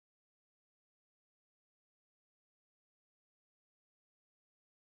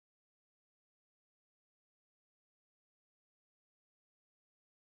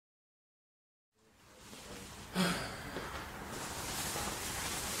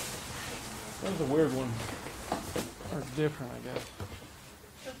That was a weird one. Or different, I guess.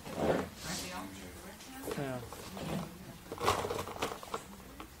 Yeah.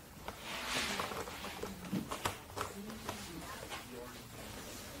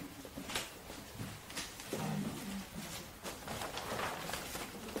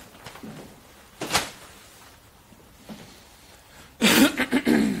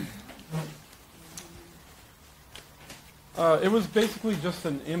 It was basically just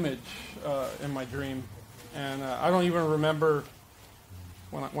an image in my dream, and I don't even remember.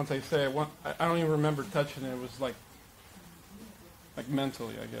 Once I say it, I don't even remember touching it. It was like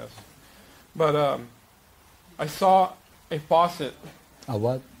mentally, I guess. But I saw a faucet. A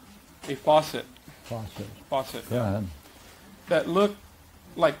what? A faucet. Faucet. Faucet. Go ahead. That looked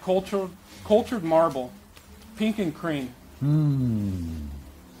like cultured marble, pink and cream.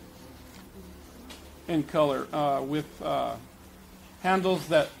 In color, with handles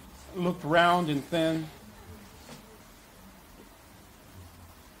that looked round and thin,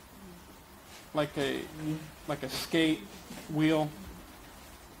 like a skate wheel.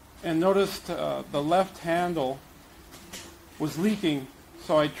 And noticed the left handle was leaking,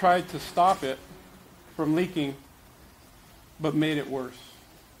 so I tried to stop it from leaking, but made it worse.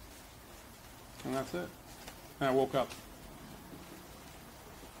 And that's it. And I woke up.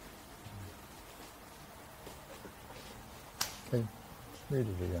 Okay, read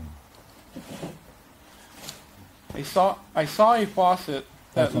it again. I saw a faucet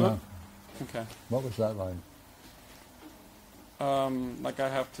that That's looked. enough. Okay. What was that like? Like I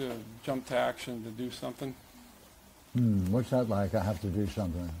have to jump to action to do something. What's that like? I have to do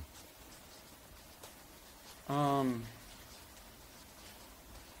something.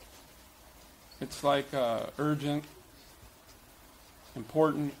 It's like urgent,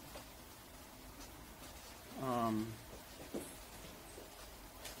 important.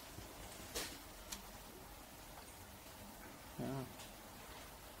 Yeah,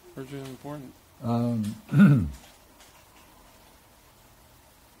 urgent and important.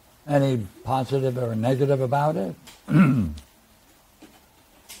 Any positive or negative about it?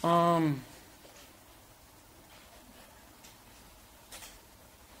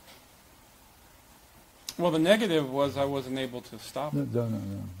 Well, the negative was I wasn't able to stop it. No.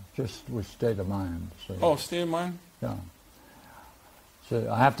 Just with state of mind. So, Oh, state of mind? yeah. So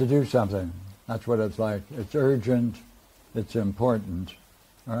I have to do something. That's what it's like. It's urgent. It's important.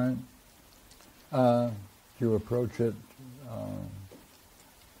 All right? You approach it,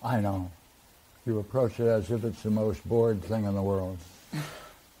 I know. You approach it as if it's the most bored thing in the world.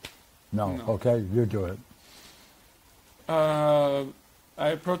 No. Okay, you do it. I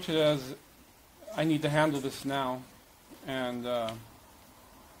approach it as I need to handle this now, and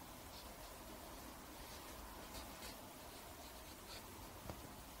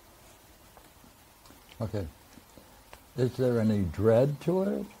Okay. Is there any dread to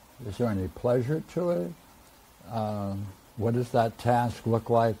it? Is there any pleasure to it? What does that task look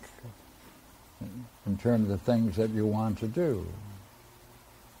like in terms of things that you want to do?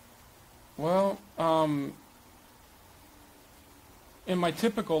 Well, in my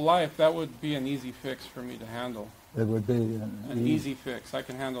typical life, that would be an easy fix for me to handle. It would be An easy fix. I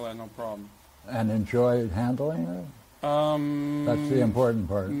can handle that, no problem. And enjoy handling it? That's the important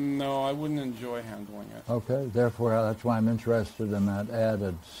part. No, I wouldn't enjoy handling it. Okay, therefore that's why I'm interested in that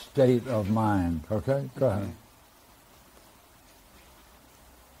added state of mind. Okay, go ahead.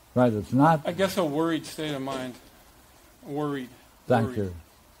 Right, it's not... I guess a worried state of mind. Worried. Thank you.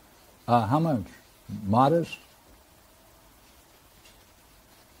 How much? Modest?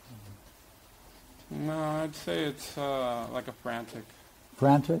 No, I'd say it's like a frantic.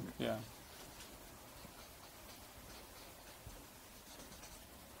 Frantic? Yeah.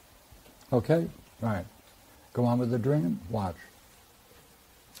 Okay, all right. Go on with the dream. Watch.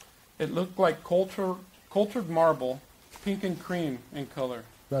 It looked like cultured marble, pink and cream in color.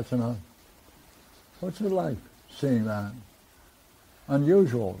 That's enough. What's it like seeing that?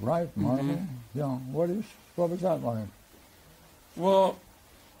 Unusual, right? Marble? Mm-hmm. Yeah. What was that like? Well,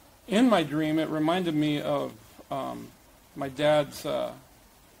 in my dream, it reminded me of my dad's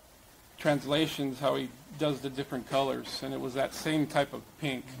translations, how he does the different colors, and it was that same type of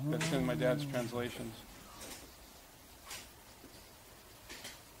pink that's in my dad's translations.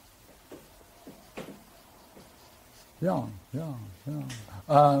 Yeah.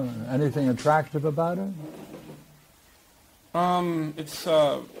 Anything attractive about it? It's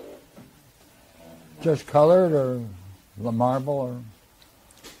just colored or the marble or?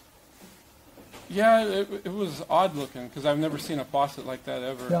 yeah, it was odd looking because I've never seen a faucet like that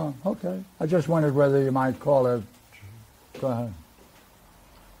ever. Yeah, okay. I just wondered whether you might call it. Go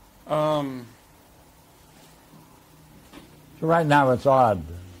Um, So right now it's odd.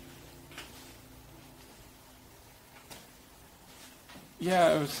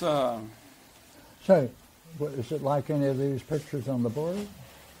 yeah, it was. Say, is it like any of these pictures on the board?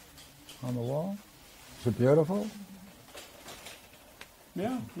 On the wall? Is it beautiful?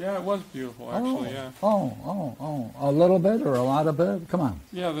 Yeah, it was beautiful actually. Yeah. Oh. A little bit or a lot of bit? Come on.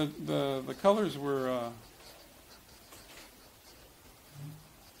 Yeah, the colors were.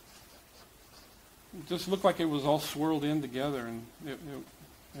 It just looked like it was all swirled in together, and it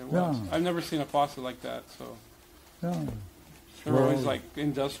was. Yeah. I've never seen a faucet like that, so. Yeah. They're always Swirled. like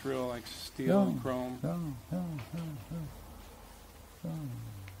industrial, like steel and chrome. Yeah.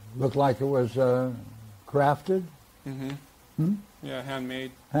 Looked like it was crafted, Mm-hmm. Yeah,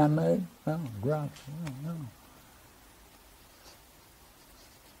 handmade. handmade. Yeah, crafted. Yeah.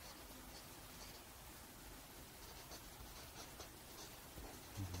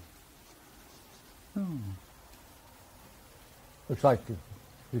 Looks like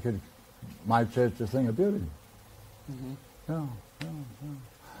might say it's a thing of beauty. Mm-hmm. Yeah.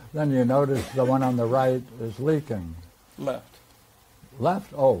 Then you notice the one on the right is leaking. Left.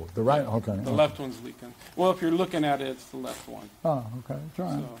 Left? Oh, the right. Okay. The left one's leaking. Well, if you're looking at it, it's the left one. Oh, okay. That's all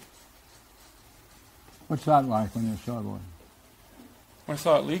right. So What's that like when you saw it? when I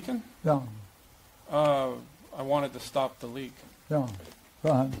saw it leaking, Yeah. I wanted to stop the leak. Yeah. Go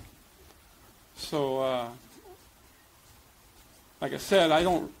ahead. So, like I said, I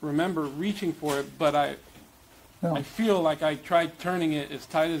don't remember reaching for it, but I Yeah. feel like I tried turning it as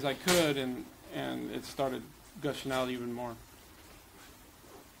tight as I could, and it started gushing out even more.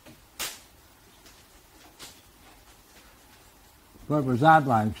 What was that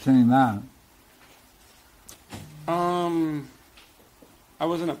like, seeing that? I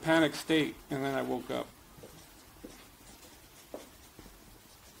was in a panic state, and then I woke up.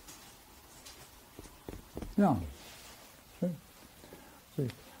 Yeah.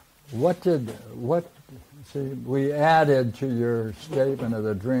 See, we added to your statement of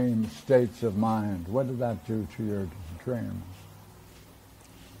the dream states of mind. What did that do to your dream?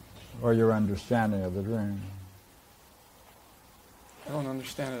 Or your understanding of the dream? I don't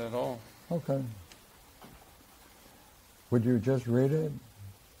understand it at all. Okay. Would you just read it?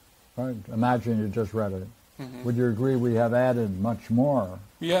 Right? Imagine you just read it. Mm-hmm. Would you agree we have added much more?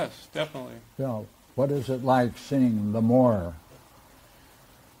 Yes, definitely. Yeah. What is it like seeing the more?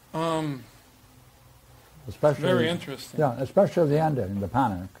 Especially Very interesting. Yeah, especially the ending, the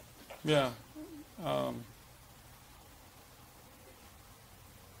panic. Yeah.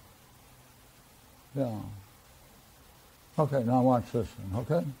 Yeah. Okay, now watch this one,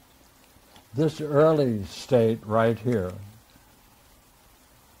 okay? This early state right here.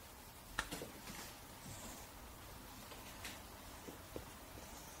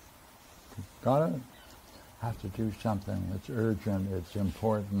 Got it? I have to do something. It's urgent. It's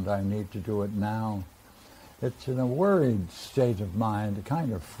important. I need to do it now. It's in a worried state of mind,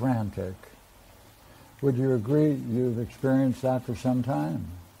 kind of frantic. Would you agree you've experienced that for some time?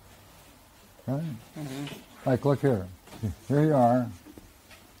 Right? Mm-hmm. Like, look here. Here you are.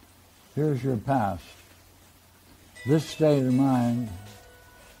 Here's your past. This state of mind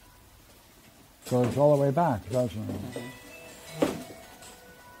goes all the way back, doesn't it?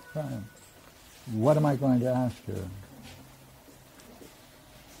 Mm-hmm. Right. What am I going to ask you?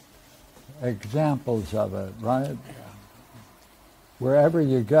 Examples of it, right? Wherever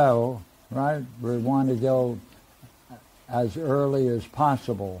you go, right, we want to go as early as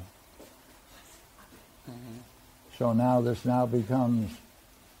possible. Mm-hmm. So now this now becomes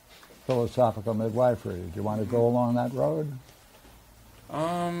philosophical midwifery. Do you want to go along that road?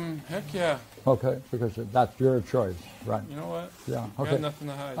 Heck yeah. Okay, because that's your choice, right? You know what? Yeah, I okay. got nothing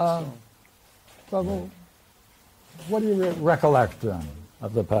to hide, so. Well, what do you recollect then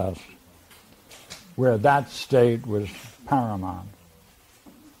of the past, where that state was paramount,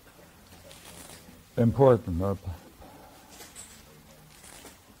 important?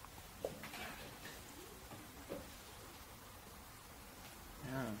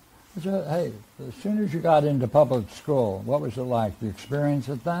 Yeah. So, hey, as soon as you got into public school, what was it like? You experienced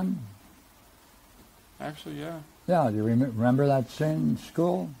it then? Actually, yeah. Yeah, do you remember that scene in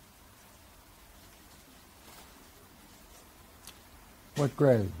school? What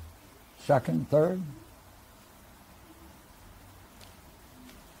grade? Second, third?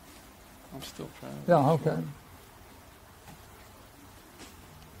 I'm still trying. Yeah, okay.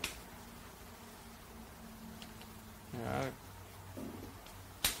 Yeah,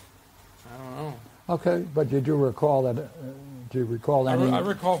 I don't know. Okay, but did you recall that? Do you recall any? I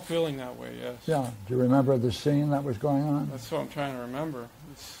recall feeling that way, yes. Yeah. Do you remember the scene that was going on? That's what I'm trying to remember.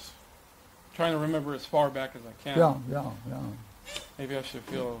 trying to remember as far back as I can. Yeah. Maybe I should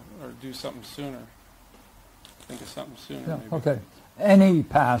feel or do something sooner. Think of something sooner. Yeah, maybe. okay. Any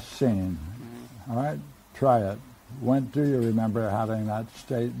past scene, Mm-hmm. all right? Try it. When do you remember having that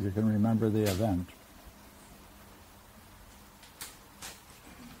state? You can remember the event.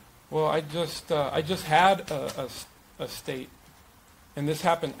 Well, I just had a state, and this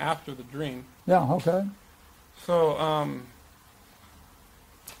happened after the dream. Yeah, okay. So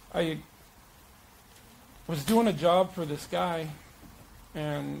I was doing a job for this guy,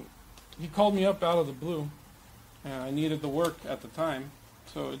 and he called me up out of the blue, and I needed the work at the time,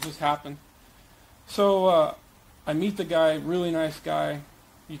 so it just happened. So I meet the guy, really nice guy.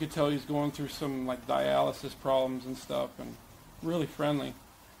 You could tell he's going through some like dialysis problems and stuff, and really friendly.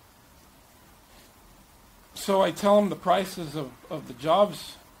 So I tell him the prices of the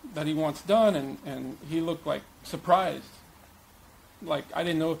jobs that he wants done, and he looked like surprised. Like I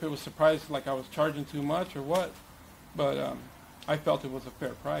didn't know if it was surprised, like I was charging too much or what, but I felt it was a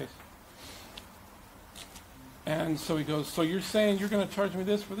fair price. And so he goes, so you're saying you're going to charge me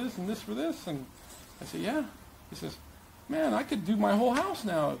this for this and this for this? And I said, yeah. He says, man, I could do my whole house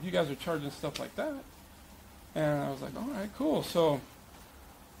now if you guys are charging stuff like that. And I was like, all right, cool. So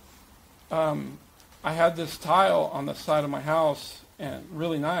I had this tile on the side of my house, and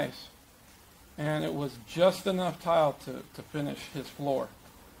really nice. And it was just enough tile to finish his floor.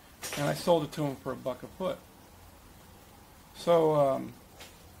 And I sold it to him for $1 a foot. So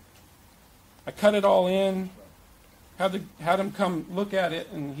I cut it all in, had him come look at it,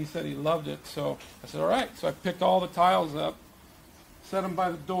 and he said he loved it. So I said, all right. So I picked all the tiles up, set them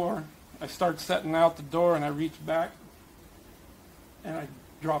by the door. I started setting out the door, and I reached back, and I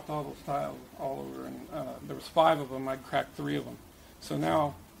dropped all those tiles all over. And there was 5 of them. I cracked 3 of them. So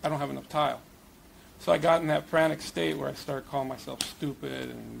now I don't have enough tile. So I got in that frantic state where I started calling myself stupid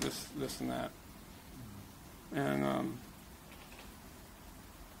and this and that. And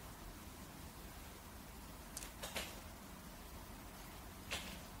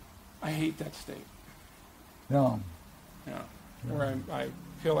I hate that state. Yeah. Yeah. Where I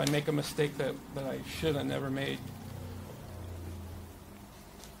feel I make a mistake that I should have never made.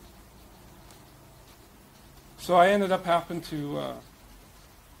 So I ended up having to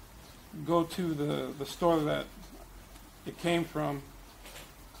go to the store that it came from,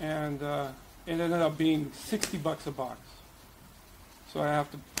 and it ended up being $60 a box. So I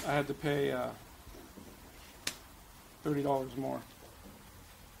had to pay $30 more.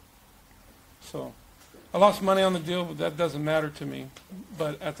 So I lost money on the deal, but that doesn't matter to me.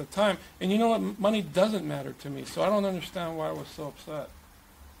 But at the time, and you know what, money doesn't matter to me, so I don't understand why I was so upset.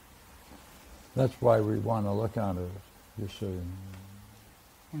 That's why we want to look at it, you see.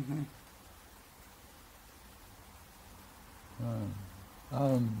 Mm-hmm.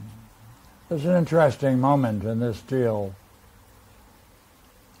 There's an interesting moment in this deal.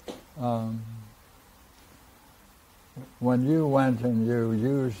 When you went and you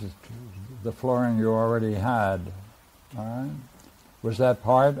used the flooring you already had, all right, was that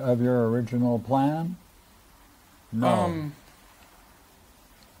part of your original plan? No.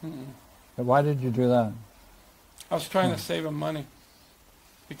 Why did you do that? I was trying to save him money,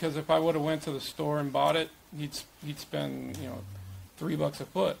 because if I would have went to the store and bought it, he'd spend $3 a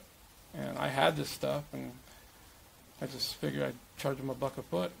foot, and I had this stuff, and I just figured I'd charge him $1 a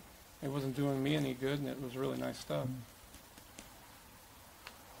foot. It wasn't doing me any good, and it was really nice stuff.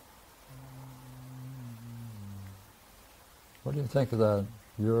 What do you think of that?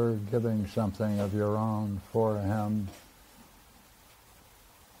 You're giving something of your own for him.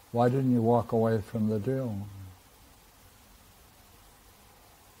 Why didn't you walk away from the deal?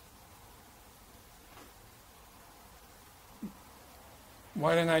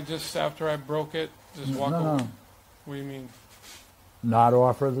 Why didn't I just, after I broke it, just walk away? No. What do you mean? Not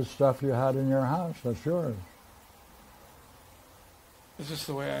offer the stuff you had in your house. That's yours. It's just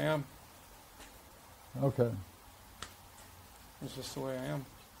the way I am. Okay. It's just the way I am.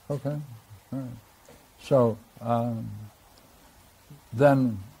 Okay. All right. So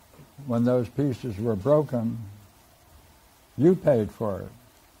then when those pieces were broken, you paid for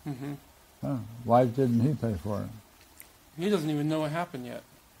it. Mm-hmm. Huh. Why didn't he pay for it? He doesn't even know what happened yet.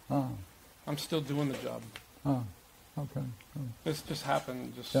 Oh. I'm still doing the job. Oh. Okay. This just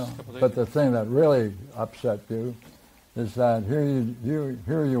happened just Yeah. a couple days But ago. the thing that really upset you is that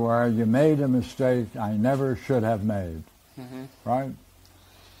here you are, you made a mistake I never should have made. Mm-hmm. Right?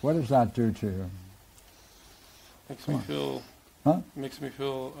 What does that do to you? Makes me feel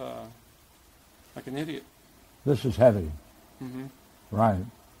like an idiot. This is heavy. Mm-hmm. Right.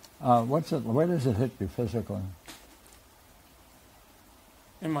 Where does it hit you physically?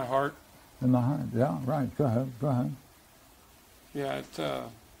 In my heart. In the heart, yeah, right. Go ahead, go ahead. Yeah, it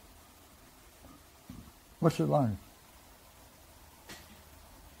What's it like?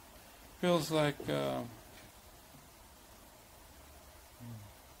 feels like I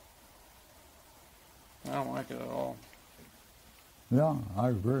don't like it at all. Yeah, I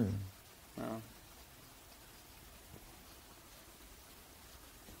agree. Yeah.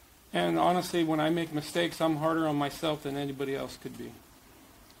 And honestly, when I make mistakes, I'm harder on myself than anybody else could be.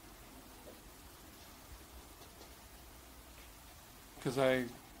 Because I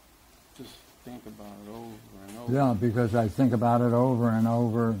just think about it over and over. Yeah, because I think about it over and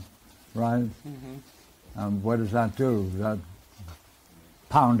over, right? Mm-hmm. What does that do? That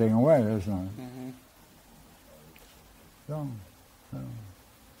pounding away, isn't it? Mm-hmm. Yeah. Yeah.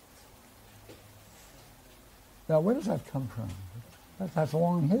 Now, where does that come from? That's a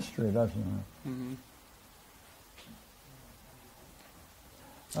long history, doesn't it?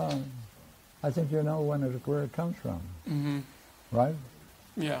 Mm-hmm. I think you know where it comes from, Mm-hmm. right?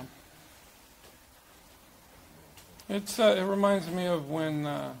 Yeah. It reminds me of when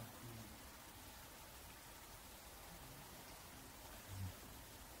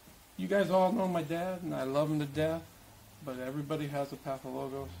you guys all know my dad, and I love him to death, but everybody has a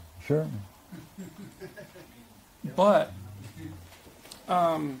pathologos. Sure. But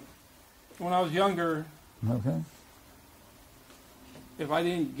when I was younger, Okay. if I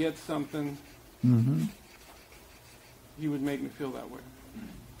didn't get something, Mm-hmm. he would make me feel that way.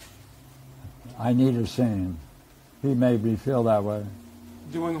 I need a scene. He made me feel that way.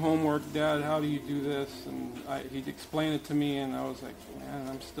 Doing homework, Dad, how do you do this? And he'd explain it to me, and I was like, man,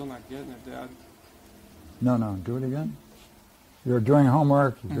 I'm still not getting it, Dad. No, do it again. You're doing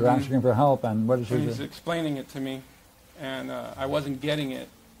homework, you're Mm-hmm. asking for help, and what is he He's do? explaining it to me, and I wasn't getting it.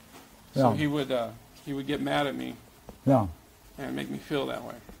 So Yeah. he would get mad at me Yeah, and make me feel that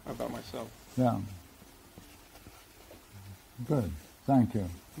way about myself. yeah. Good. Thank you.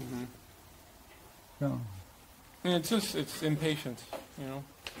 Mm-hmm. Yeah. And it's impatience, you know,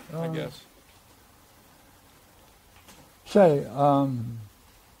 I guess. Say,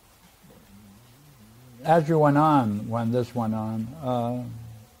 as you went on, when this went on,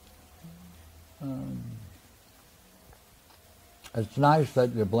 it's nice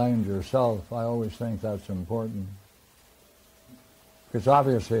that you blamed yourself. I always think that's important. Because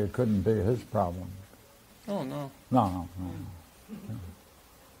obviously it couldn't be his problem. Oh, no. No.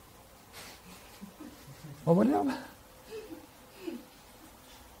 Well, what do you...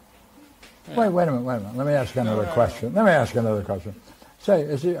 Yeah. Wait a minute. Let me ask another question. Let me ask another question.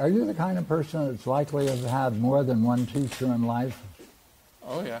 Say, are you the kind of person that's likely to have had more than one teacher in life?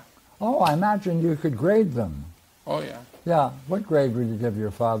 Oh, yeah. Oh, I imagine you could grade them. Oh, yeah. Yeah. What grade would you give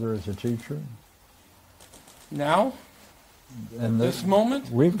your father as a teacher? Now? In This moment?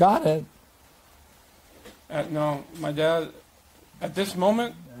 We've got it. No, my dad, at this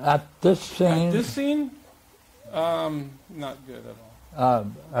moment? At this scene? At this scene? Not good at all.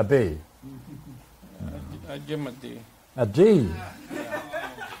 A B. I'd give him a D. A D.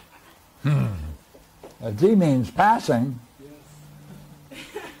 A D means passing.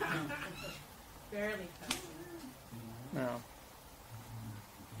 Barely. No.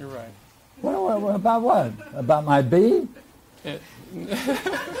 You're right. What about what? About my B?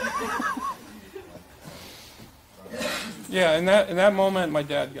 Yeah, in that moment, my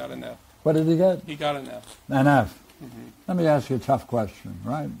dad got an F. What did he get? He got an F. An F. Mm-hmm. Let me ask you a tough question,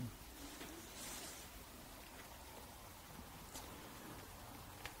 right?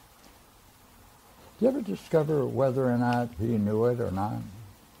 Do you ever discover whether or not he knew it or not?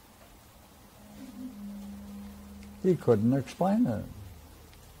 He couldn't explain it.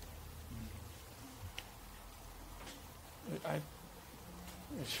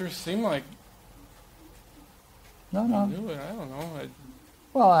 It sure seemed like No. he knew it. I don't know.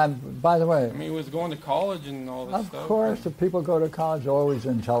 Well, by the way, I mean, he was going to college and all this stuff. of course, if people go to college, they're always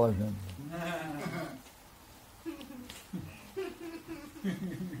intelligent.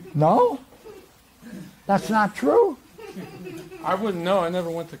 No? That's not true? I wouldn't know. I never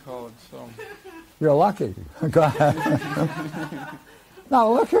went to college, so. You're lucky. Go ahead.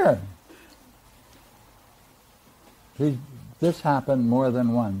 Now, look here. This happened more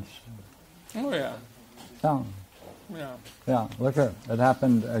than once. Oh, yeah. No. Yeah. Yeah, look here. It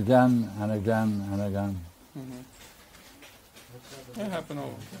happened again and again and again. Mm-hmm. It happened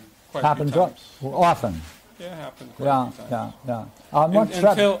quite Happens a few times. often. Yeah, it happened quite a few times.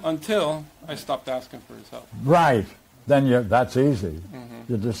 Yeah. Until I stopped asking for his help. Right. Then that's easy. Mm-hmm.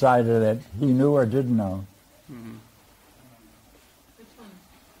 You decided that he knew or didn't know. Mm-hmm.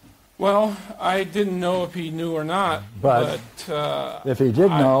 Well, I didn't know if he knew or not, but if he did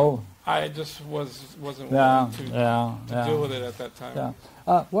know, I just wasn't Yeah, willing yeah, to yeah. deal with it at that time.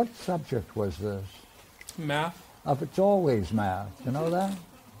 Yeah. What subject was this? Math, It's always math. You know that?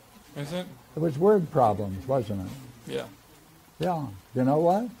 is it? It was word problems, wasn't it? Yeah. Yeah. You know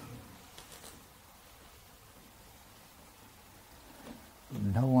what?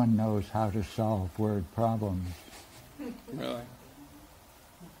 No one knows how to solve word problems. Really?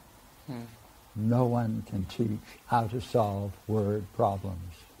 No one can teach how to solve word problems.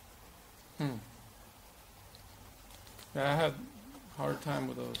 Yeah, I had a hard time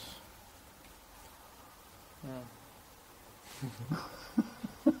with those. Yeah.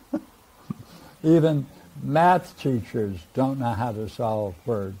 Even math teachers don't know how to solve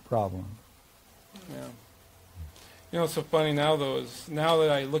word problems. Yeah. You know what's so funny now, though, is now that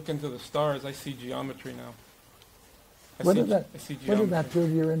I look into the stars, I see geometry now. I What see did that geometry. do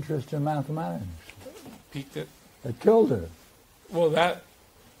to your interest in mathematics? Peaked it. It killed it. Well, that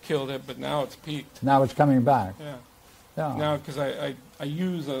killed it, but now it's peaked. Now it's coming back. Yeah. Yeah. Now, because I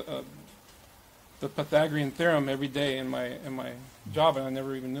use the Pythagorean theorem every day in my job, and I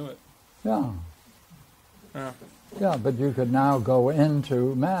never even knew it. Yeah. Yeah. Yeah, but you could now go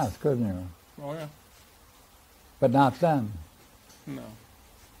into math, couldn't you? Oh yeah. But not then. No.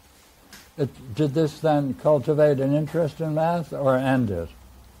 Did this then cultivate an interest in math or end it?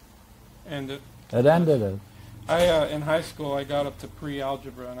 And it ended it. in high school I got up to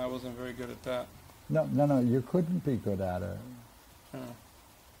pre-algebra, and I wasn't very good at that. No, you couldn't be good at it. Yeah.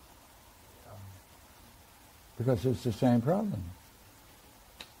 Because it's the same problem.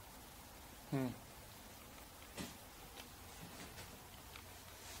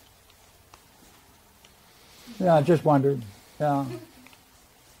 Yeah, I just wondered. Yeah.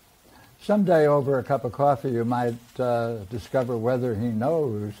 Someday over a cup of coffee you might discover whether he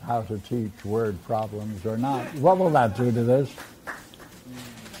knows how to teach word problems or not. What will that do to this?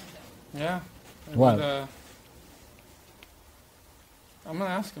 Yeah. What? I'm going to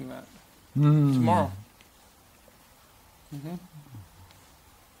ask him that tomorrow.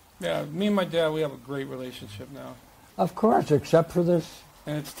 Yeah, me and my dad, we have a great relationship now. Of course, except for this.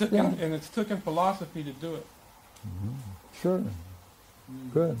 And it's taken philosophy to do it. Sure.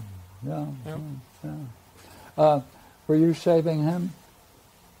 Good. Yeah. Yep. Yeah. Were you saving him?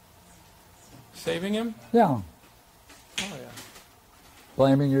 Saving him? Yeah. Oh, yeah.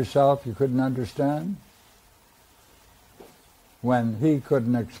 Blaming yourself you couldn't understand? When he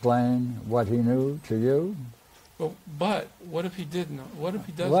couldn't explain what he knew to you? But what if he did know? What if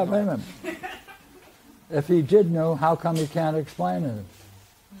he does Well, know? wait a minute. If he did know, how come he can't explain it?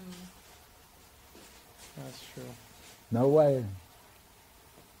 That's true. No way.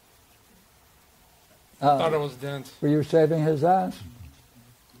 I thought it was dense. Were you saving his ass?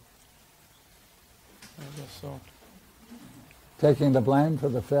 I guess so. Taking the blame for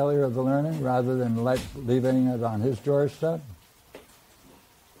the failure of the learning rather than leaving it on his doorstep?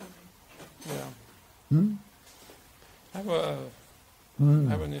 Yeah. I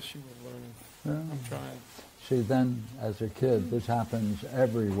have an issue with learning. Yeah. I'm trying. See, then, as a kid, this happens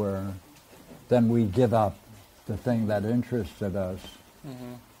everywhere. Then we give up the thing that interested us.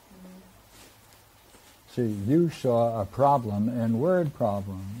 See, you saw a problem in word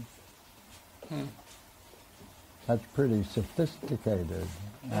problems. That's pretty sophisticated,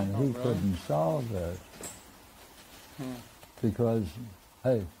 and he couldn't solve it. Because,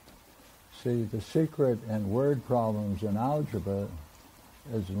 hey, see, the secret in word problems in algebra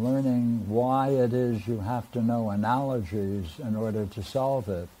is learning why it is you have to know analogies in order to solve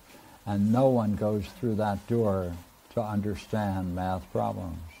it. And no one goes through that door to understand math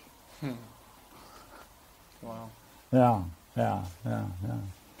problems. Wow. Yeah.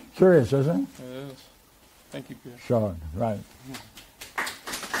 Curious, isn't it? It is. Thank you, Pierre. Sure, right.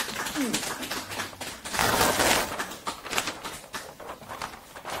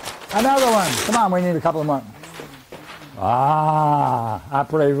 Another one. Come on, we need a couple more.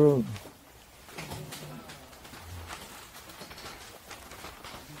 Après-vous.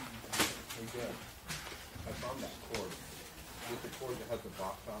 I found this cord. With the cord that has the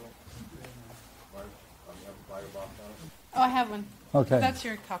box on it. Right? You have a wire box on it. Oh, I have one. Okay. That's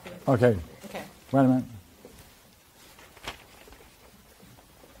your copy. Okay. Okay. Wait a minute.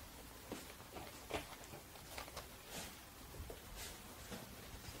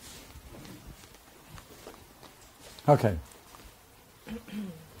 Okay.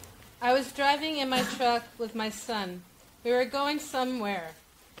 I was driving in my truck with my son. We were going somewhere.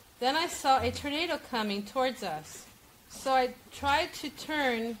 Then I saw a tornado coming towards us. So I tried to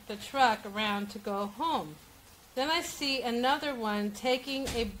turn the truck around to go home. Then I see another one taking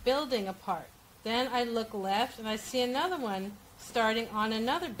a building apart. Then I look left and I see another one starting on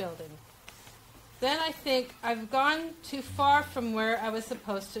another building. Then I think I've gone too far from where I was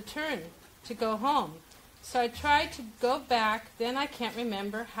supposed to turn to go home. So I tried to go back, then I can't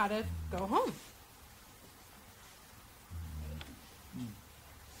remember how to go home.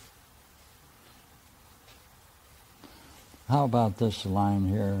 How about this line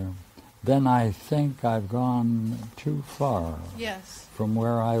here? Then I think I've gone too far Yes, from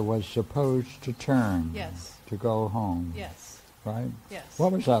where I was supposed to turn yes, to go home. yes, Right? yes.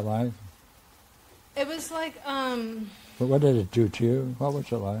 What was that like? It was like, But what did it do to you? What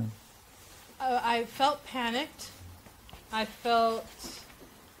was it like? I felt panicked. I felt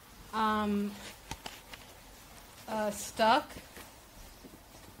stuck.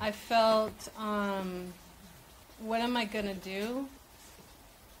 I felt, what am I going to do?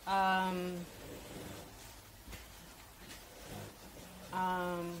 I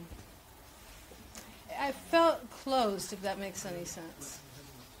felt closed, if that makes any sense.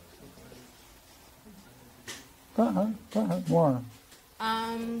 Go ahead, more.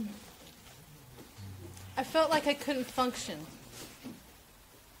 I felt like I couldn't function.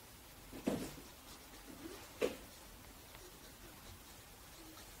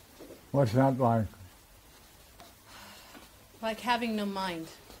 What's that like? Like having no mind.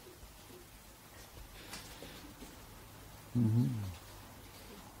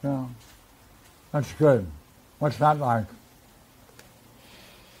 Yeah. That's good. What's that like?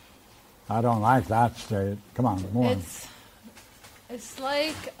 I don't like that state. Come on, more. It's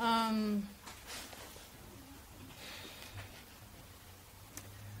like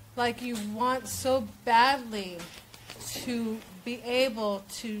you want so badly to be able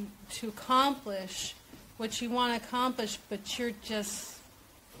to accomplish what you want to accomplish, but you're just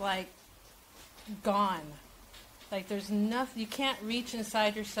like gone. Like there's nothing, you can't reach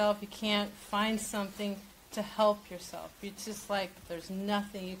inside yourself, you can't find something to help yourself. It's just like there's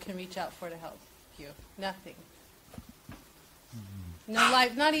nothing you can reach out for to help you. Nothing. No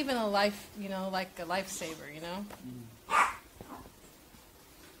life, not even a life, like a lifesaver,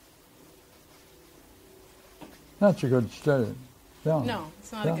 That's a good state. Yeah. No,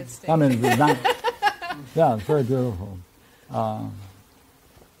 it's not a good state. I mean, it's not, yeah, it's very beautiful.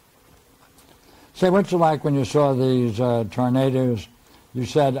 Say, what's it like when you saw these tornadoes? You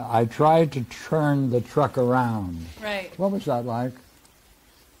said, I tried to turn the truck around. Right. What was that like?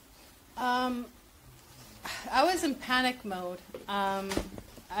 I was in panic mode.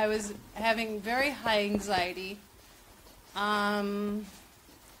 I was having very high anxiety. I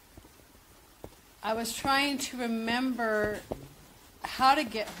was trying to remember how to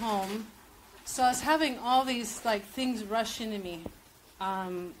get home. So I was having all these things rush into me.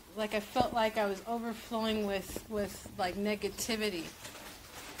 I felt like I was overflowing with negativity.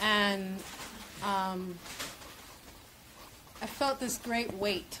 And I felt this great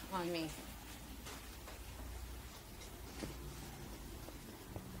weight on me.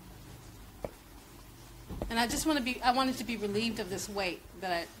 And I wanted to be relieved of this weight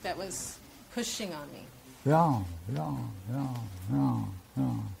that was pushing on me. Yeah.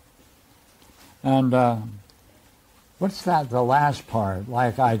 And what's that, the last part?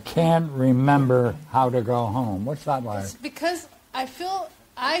 Like, I can't remember how to go home. What's that like? It's because I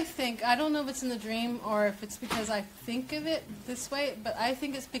think, I don't know if it's in the dream or if it's because I think of it this way, but I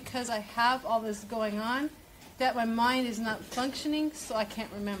think it's because I have all this going on that my mind is not functioning, so I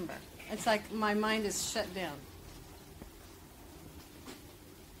can't remember. It's like my mind is shut down.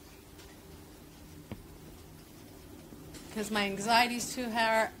 Because my anxiety is too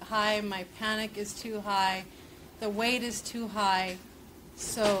high, my panic is too high, the weight is too high,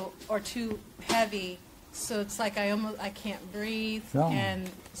 or too heavy. So it's like I can't breathe, and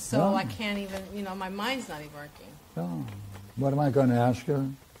so I can't even, my mind's not even working. Yeah. What am I going to ask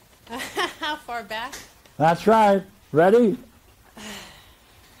you? How far back? That's right. Ready?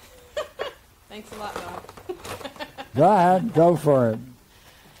 Thanks a lot, Bob. Go ahead. Go for it.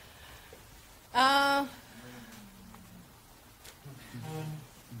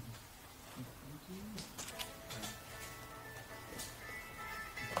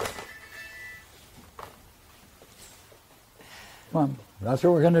 Come on. That's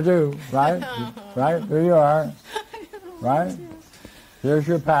what we're going to do, right? Right? Here you are. Right? Here's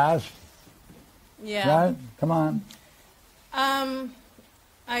your past. Yeah. Right? Come on. I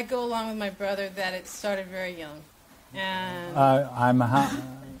go along with my brother that it started very young. And I'm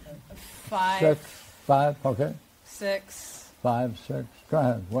 5. 5, okay. 6. 5, 6. Go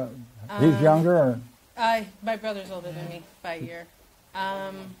ahead. What? He's younger, or? My brother's older than me by a year.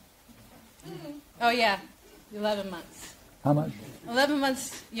 Oh yeah, 11 months. How much? 11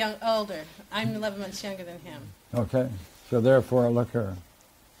 months older. I'm 11 months younger than him. Okay. So therefore, look here.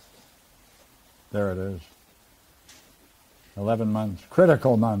 There it is. 11 months.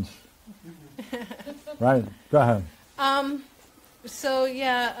 Critical months. Right. Go ahead. So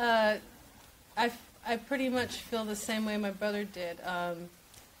yeah, I pretty much feel the same way my brother did.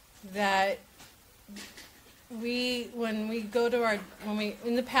 That when we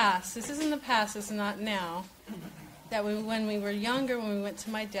in the past, this is in the past, this is not now, that when we were younger, when we went to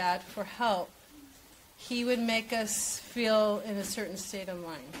my dad for help, he would make us feel in a certain state of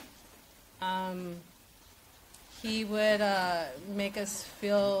mind. He would make us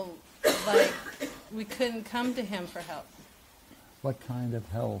feel like we couldn't come to him for help. What kind of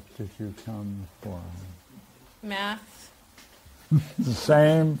help did you come for? Math. The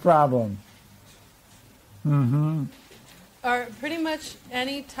same problem. Mm-hmm. Or pretty much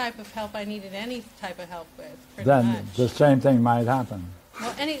any type of help I needed any type of help with, pretty Then much. the same thing might happen.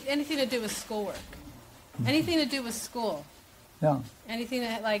 Well, anything to do with schoolwork. Anything to do with school. Yeah. Anything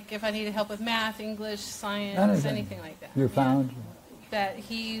that, like, if I needed help with math, English, science, anything like that. You Yeah. found? That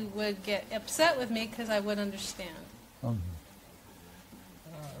he would get upset with me because I would understand.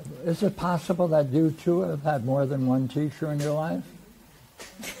 Is it possible that you too have had more than one teacher in your life?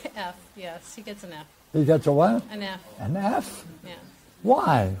 F, yes, he gets an F. He gets a what? An F, An F? yeah.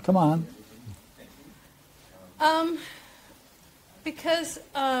 Why? Come on. Because,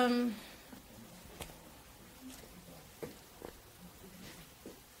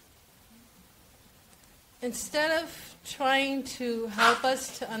 instead of trying to help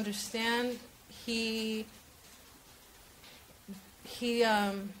us to understand, he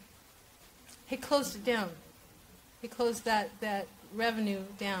closed it down. He closed that revenue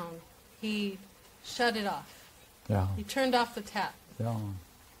down. He shut it off. Yeah. He turned off the tap. Yeah.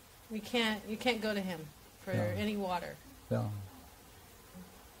 You can't go to him for Yeah. any water. Yeah.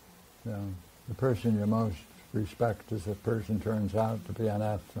 Yeah. The person you most respect is the person turns out to be an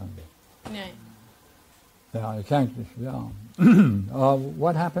F. And, Yeah. yeah, you can't, yeah.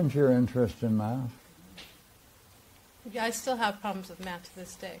 What happened to your interest in math? Yeah, I still have problems with math to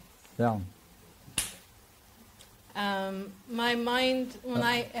this day. Yeah. My mind, when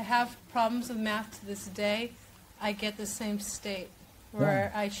I have problems with math to this day, I get the same state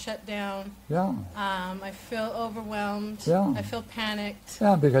where I shut down. Yeah. I feel overwhelmed. Yeah. I feel panicked.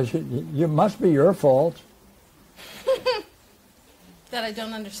 Yeah, because you must be your fault. That I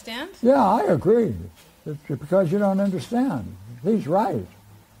don't understand? Yeah, I agree. It's because you don't understand. He's right.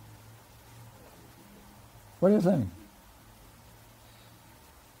 What do you think?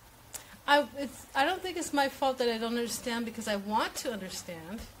 I don't think it's my fault that I don't understand because I want to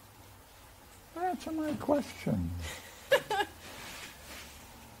understand. Answer my question.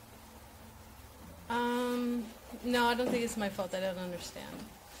 No, I don't think it's my fault that I don't understand.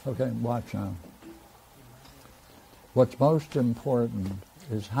 Okay, watch now. What's most important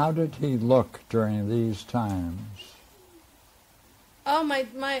is how did he look during these times? Oh,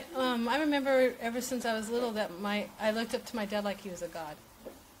 I remember ever since I was little that I looked up to my dad like he was a god.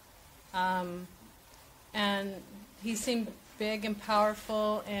 And he seemed big and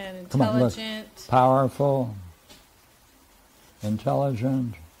powerful and intelligent. Come on, look. Powerful,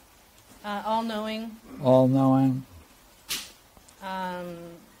 intelligent, all-knowing. All-knowing.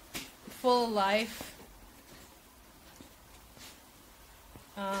 Full of life.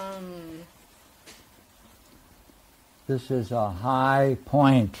 This is a high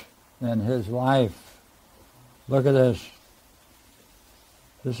point in his life. Look at this.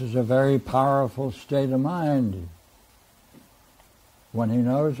 This is a very powerful state of mind. When he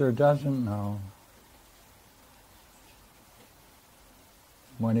knows or doesn't know.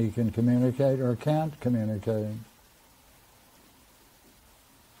 When he can communicate or can't communicate.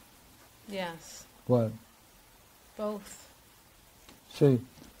 Yes. What? Both. See,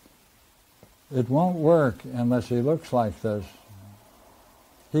 it won't work unless he looks like this.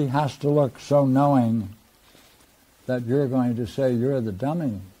 He has to look so knowing that you're going to say you're the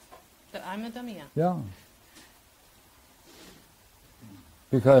dummy. That I'm a dummy, yeah. Yeah.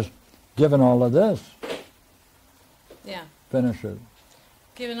 Because given all of this, Yeah. finish it.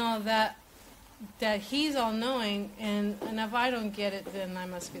 Given all of that he's all-knowing, and if I don't get it, then I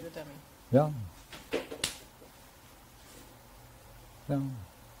must be the dummy. Yeah. Yeah.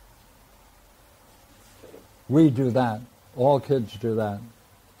 We do that. All kids do that.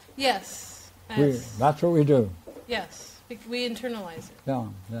 Yes. That's what we do. Yes. We internalize it. Yeah,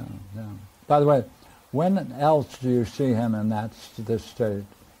 yeah, yeah. By the way, when else do you see him in this state?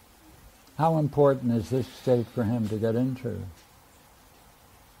 How important is this state for him to get into?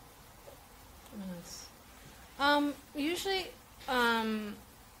 Yes. Usually,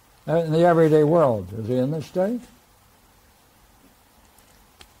 In the everyday world, is he in this state?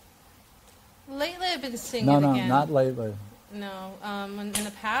 I've been singing No, again. not lately. No, in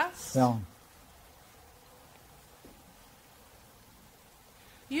the past. Yeah.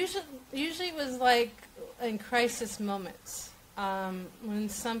 Usually it was like in crisis moments. When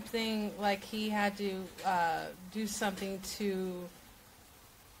something like he had to do something to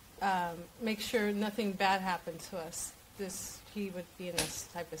make sure nothing bad happened to us. He would be in this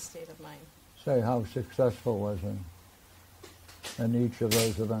type of state of mind. Say, how successful was he in each of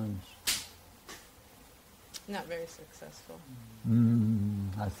those events? Not very successful.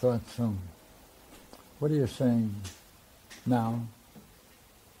 I thought so. What are you saying now?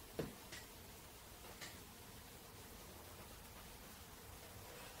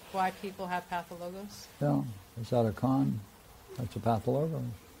 Why people have pathologos? Yeah. Is that a con? That's a pathologos.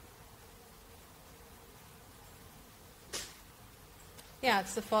 Yeah,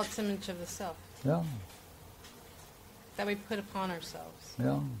 it's the false image of the self Yeah. that we put upon ourselves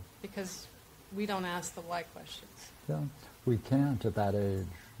Yeah. because we don't ask the why questions. Yeah. We can't at that age.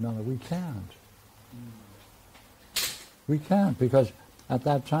 No, we can't. We can't because at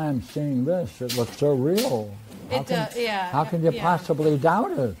that time seeing this, it looked so real. How can you possibly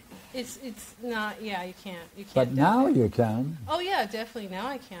doubt it? It's not, you can't. But now you can. Oh yeah, definitely, now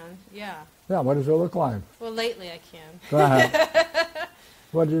I can, yeah. Yeah, what does it look like? Well, lately I can. Go ahead.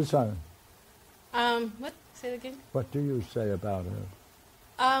 What do you say? What? Say it again? What do you say about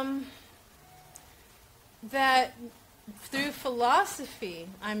it? That through philosophy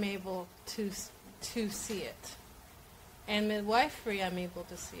I'm able to see it. And midwifery, I'm able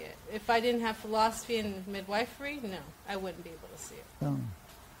to see it. If I didn't have philosophy and midwifery, no, I wouldn't be able to see it. No.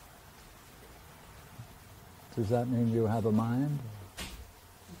 Does that mean you have a mind?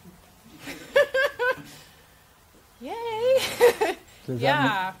 Yay!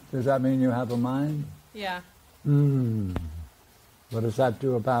 Does that mean you have a mind? Yeah. What does that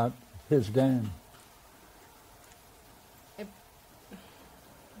do about his game?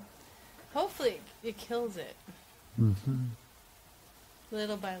 Hopefully it kills it. Mm-hmm.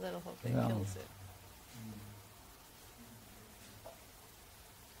 Little by little, hopefully it kills it.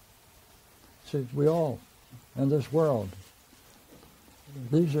 See, we all, in this world,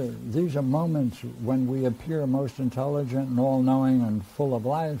 these are moments when we appear most intelligent and all-knowing and full of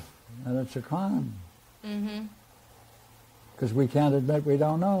life, and it's a con. Mm-hmm. Because we can't admit we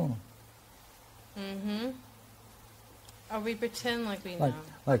don't know. Mm-hmm. Or we pretend like we know.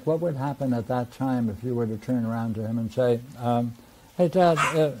 Like what would happen at that time if you were to turn around to him and say, hey, Dad,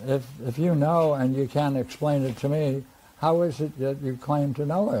 if you know and you can't explain it to me, how is it that you claim to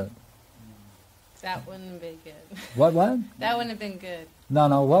know it? That wouldn't have been good. What? That wouldn't have been good.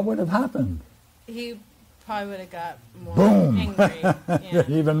 No, what would have happened? He probably would have got more Boom. angry. Yeah.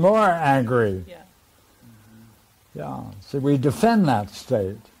 Even more angry. Yeah. Yeah. So we defend that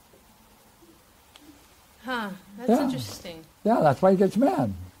state. Huh. That's interesting. Yeah, that's why he gets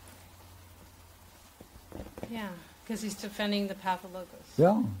mad. Yeah. Because he's defending the pathologos.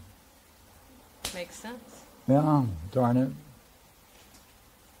 Yeah. Makes sense. Yeah, darn it.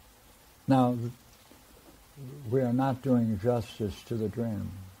 Now, we are not doing justice to the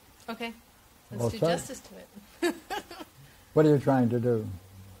dream. Okay. Let's What's do that? justice to it. What are you trying to do?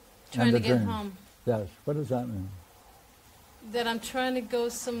 Trying to get dream? home. Yes. What does that mean? That I'm trying to go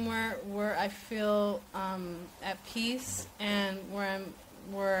somewhere where I feel at peace and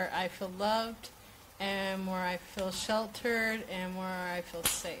where I feel loved and where I feel sheltered and where I feel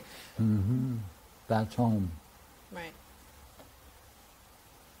safe. Mm-hmm. That's home. Right.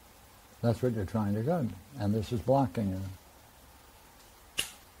 That's what you're trying to go. And this is blocking you.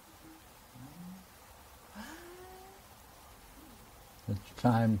 It's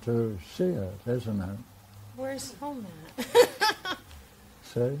time to see it, isn't it? Where's home at?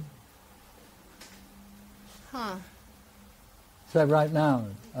 See? Huh. Say right now,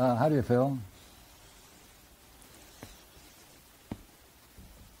 how do you feel?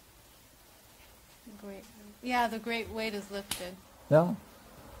 Great. Yeah, the great weight is lifted. Yeah?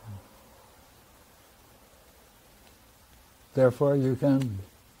 Therefore you can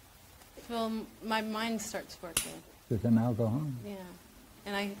My mind starts working. You can now go home. Yeah.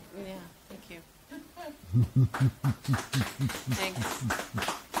 And thank you. Thanks.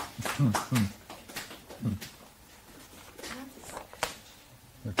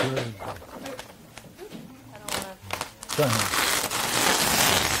 Okay. I don't want Go ahead.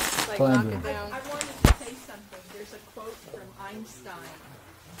 to Fine. knock it down. I wanted to say something. There's a quote from Einstein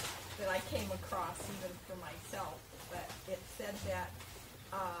that I came across even for myself, but it said that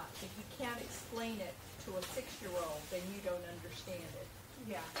if you can't explain it to a 6-year-old, then you don't understand it.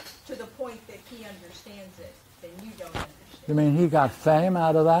 Yeah. To the point that he understands it, then you don't understand You mean he got fame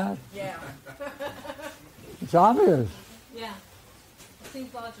out of that? it. Yeah. It's obvious. Yeah.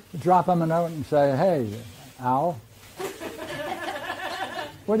 Seems logical. Drop him a note and say, hey, Al,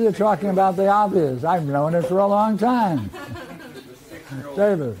 what are you talking about the obvious? I've known it for a long time.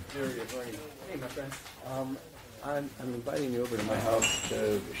 David. Hey, my friend. I'm inviting you over to my house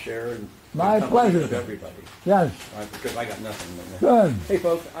to share and My company pleasure. with everybody. Yes. Because I got nothing. Good. Hey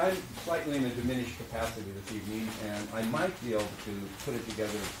folks, I'm slightly in a diminished capacity this evening, and I might be able to put it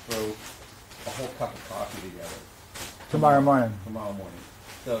together, throw a whole cup of coffee together. Tomorrow morning. Tomorrow morning.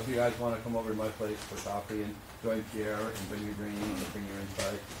 So if you guys want to come over to my place for coffee and join Pierre and bring your dreams and bring your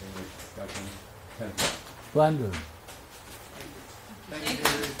insights and bring your discussion, 10 o'clock. Splendid. Thank you.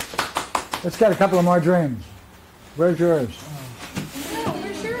 Let's get a couple of more dreams. Where's yours? No,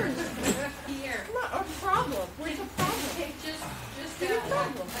 where's yours? Pierre, Not a problem. Where's the problem? take just a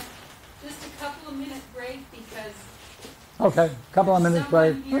couple of minute break because Okay, couple of minutes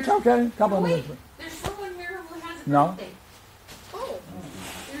break. It's okay, couple of wait, minutes break. there's someone here who has a No. birthday. Oh,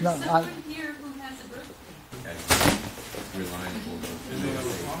 There's No, someone here who has a birthday.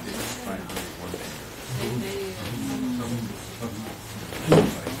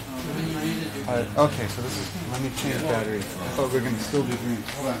 Okay, so this is, let me change battery. Oh, we're going to still do green.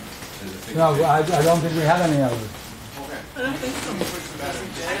 Hold on. No, I don't think we have any others. I think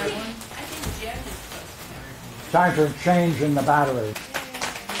Jed is supposed to. Time for change in the battery.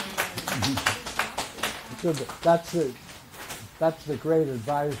 So that's the great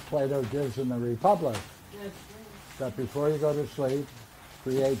advice Plato gives in the Republic. That before you go to sleep,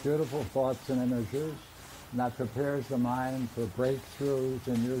 create beautiful thoughts and images, and that prepares the mind for breakthroughs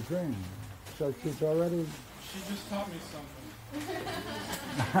in your dream. So she's already... She just taught me something.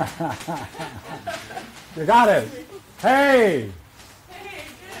 You got it. Hey!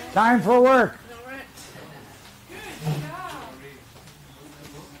 Time for work.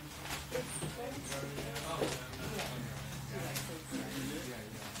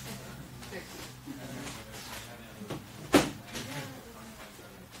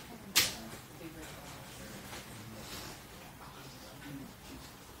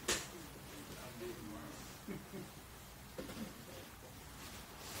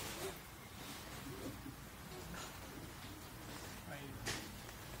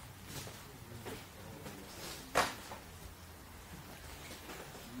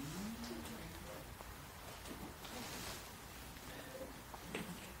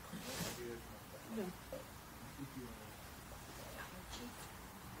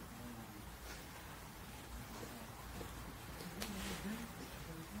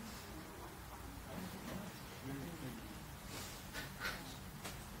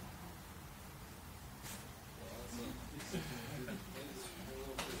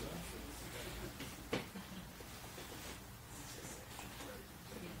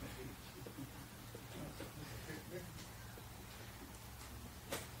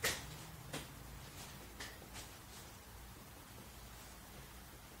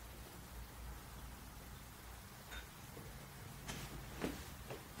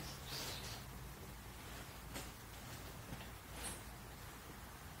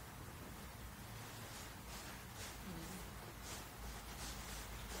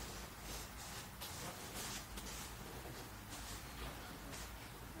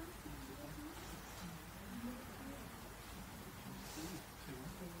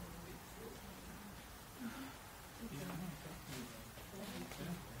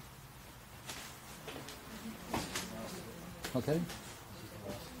 Okay?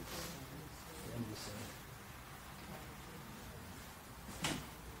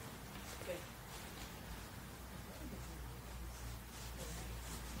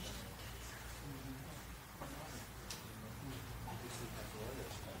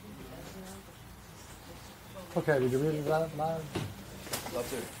 Okay, would you read it out loud? Love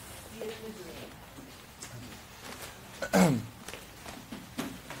to.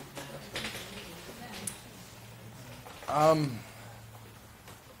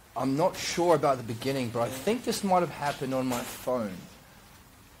 I'm not sure about the beginning, but I think this might have happened on my phone.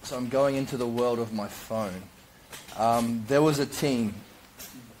 So I'm going into the world of my phone. There was a team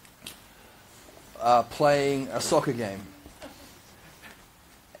playing a soccer game,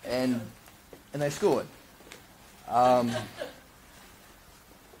 and they scored.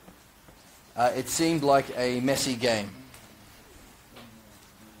 It seemed like a messy game.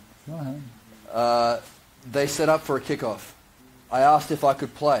 Go ahead. They set up for a kickoff. I asked if I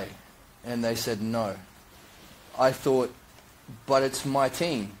could play, and they said no. I thought, but it's my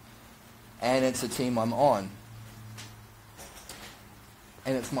team, and it's a team I'm on,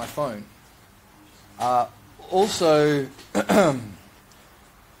 and it's my phone. Also,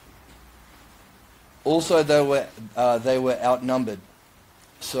 Also, they were outnumbered,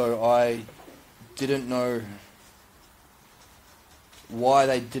 so I didn't know why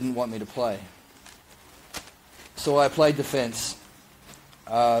they didn't want me to play. So I played defense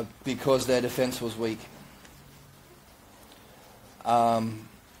because their defense was weak.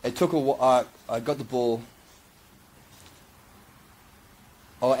 It took a while. I got the ball.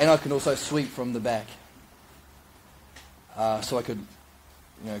 Oh, and I can also sweep from the back, so I could,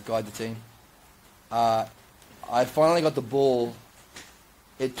 guide the team. I finally got the ball.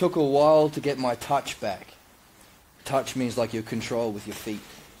 It took a while to get my touch back. Touch means like your control with your feet.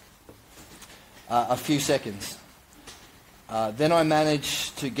 A few seconds. Then I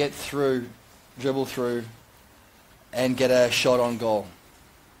managed to get through, dribble through, and get a shot on goal.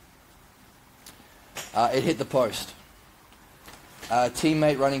 It hit the post. A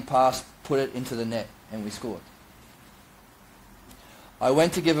teammate running past put it into the net, and we scored. I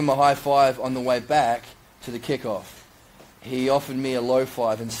went to give him a high five on the way back to the kickoff. He offered me a low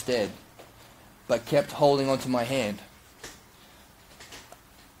five instead, but kept holding onto my hand.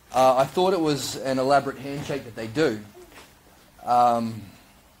 I thought it was an elaborate handshake that they do,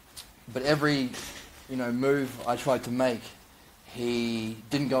 but every move I tried to make, he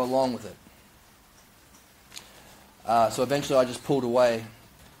didn't go along with it. So eventually I just pulled away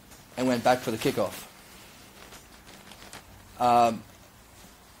and went back for the kickoff.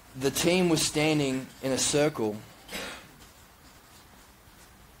 The team was standing in a circle.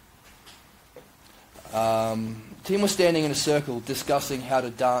 Discussing how to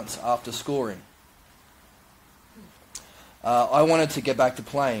dance after scoring. I wanted to get back to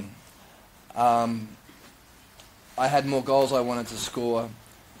playing. I had more goals I wanted to score,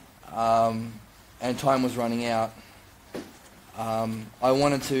 and time was running out. I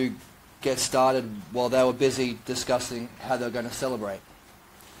wanted to get started while they were busy discussing how they were going to celebrate.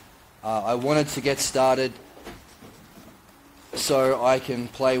 I wanted to get started so I can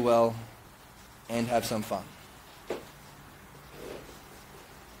play well and have some fun.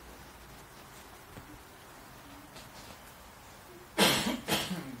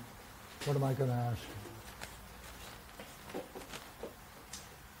 What am I going to ask?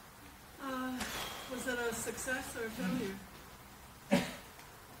 Was it a success or a failure?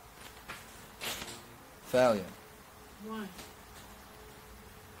 Failure. Why?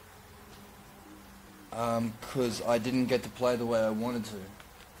 Because I didn't get to play the way I wanted to.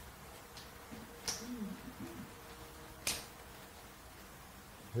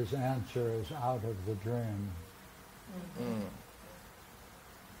 His answer is out of the dream. Mm.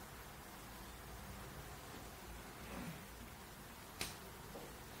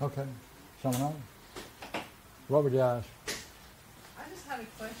 Okay. Someone else? What would you ask? I just had a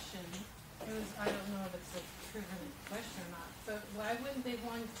question. I don't know if it's a trivial question or not, but why wouldn't they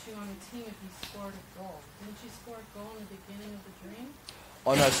want you on the team if you scored a goal? Didn't you score a goal in the beginning of the dream?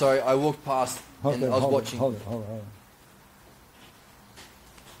 Oh no, sorry, I walked past and I was watching. Hold it.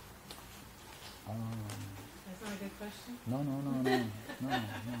 That's not a good question? No.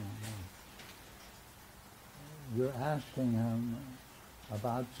 You're asking him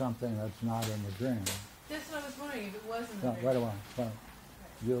about something that's not in the dream. That's what I was wondering, if it wasn't No, a wait a minute.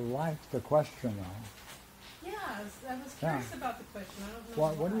 You like the question, though. Yeah, I was curious about the question. I don't know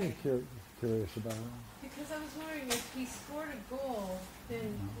What why. are you curious about? Because I was wondering if he scored a goal, then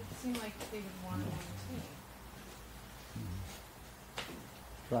it seemed like they would want him on the team.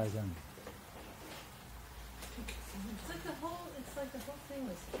 Try again. It's like the whole thing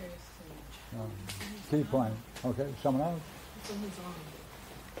was curious to me. Key point. Okay, someone else? So who's on?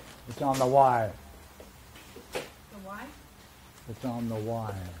 It's on the why. The why? It's on the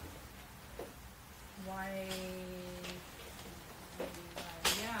why. Why?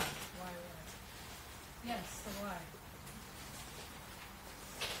 Yeah, why? Yes, the why.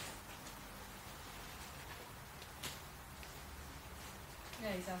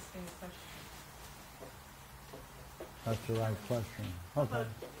 Yeah, he's asking the question. That's the right question. Okay.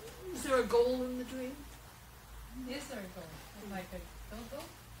 Is there a goal in the dream? Is there a goal? Like a go-go?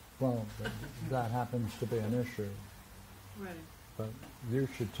 Well, that happens to be an issue. Right. But you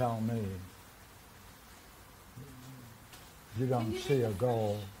should tell me. You don't see a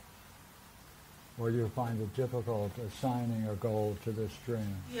goal, or you find it difficult assigning a goal to this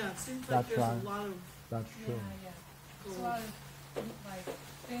dream. Yeah, it seems like That's there's right. a lot of That's true. Yeah. There's a lot of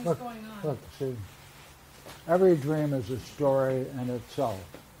things Look, going on. look, see, every dream is a story in itself.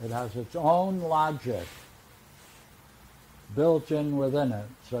 It has its own logic built in within it,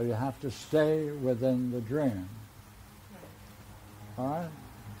 so you have to stay within the dream. All right?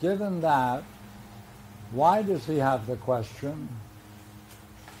 Given that, why does he have the question?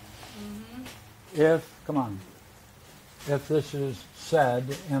 if, come on, if this is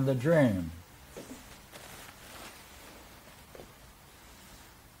said in the dream?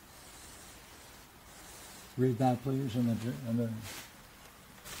 Read that, please, in the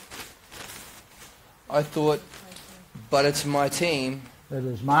I thought, but it's my team. it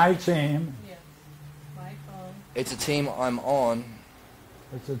is my team. Yeah. My phone. It's a team I'm on.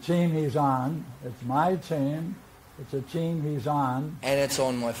 It's a team he's on. It's my team. It's a team he's on. And it's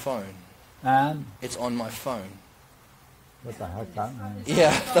on my phone. And It's on my phone. what the heck that means?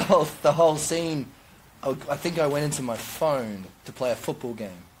 Yeah, the whole scene. I think I went into my phone to play a football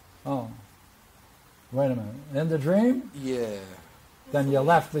game. Oh, wait a minute. In the dream? Yeah. Then you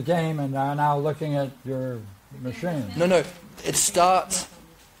left the game and are now looking at your machine. No. It starts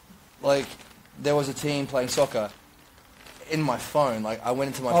like there was a team playing soccer in my phone. Like I went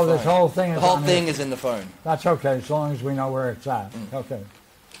into my phone. Oh, this whole thing is The whole on thing here. is in the phone. That's okay, as long as we know where it's at. Okay.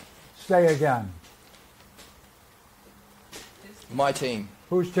 Stay again. My team.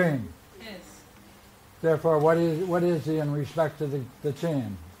 Whose team? His. Therefore, what is he in respect to the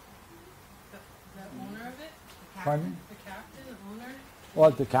team? The owner of it? Pardon? The captain, the owner?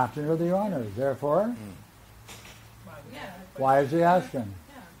 Well, the captain or the owner. Therefore, Yeah. why is he asking?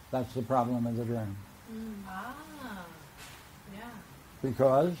 Yeah. That's the problem of the dream. Ah. Yeah.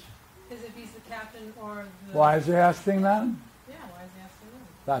 Because, Because if he's the captain or the... why is he asking then? Yeah, why is he asking them?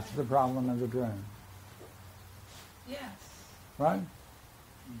 That's the problem of the dream. Yes. Right?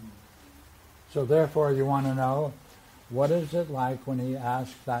 So therefore you want to know, what is it like when he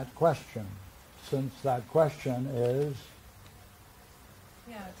asks that question? Since that question Yeah,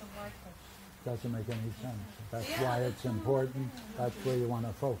 it's a why question. doesn't make any sense. That's Yeah, why that's it's important. That's where you want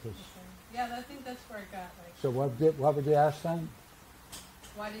to focus. Yeah, I think that's where it got, like, So what would you ask then?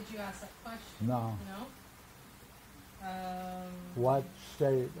 why did you ask that question? No. No? What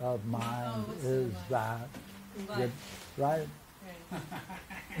state of mind what's the is mind? that? Like, Right? right.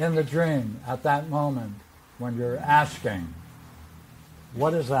 In the dream, at that moment, when you're asking,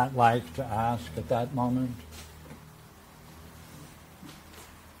 what is that like to ask at that moment?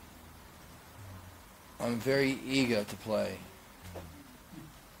 I'm very eager to play.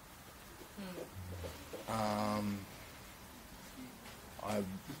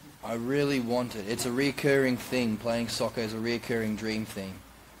 I really want it. It's a recurring thing. Playing soccer is a recurring dream thing.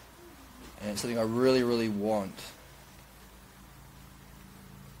 And it's something I really, really want.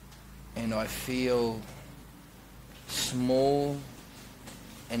 And I feel small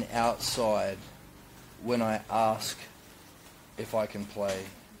and outside when I ask if I can play.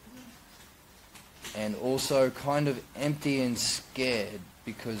 And also kind of empty and scared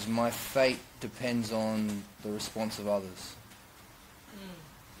because my fate depends on the response of others.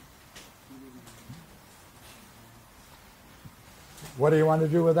 What do you want to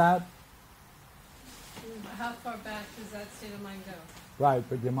do with that? How far back does that state of mind go? Right,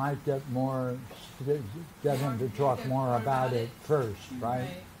 but you might get him to talk Get more more about about it it. first, right?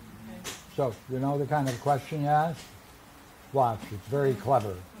 Okay. So, you know the kind of question you ask? Watch, it's very clever.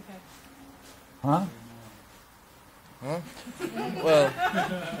 Okay. Huh? Huh? Well,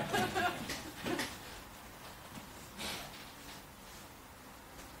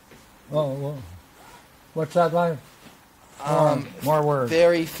 Oh, well, what's that like? More words.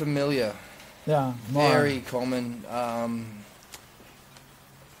 very familiar, Yeah, more. very common,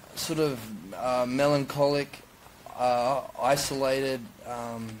 sort of melancholic, isolated,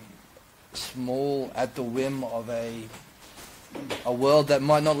 small, at the whim of a world that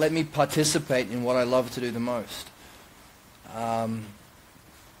might not let me participate in what I love to do the most.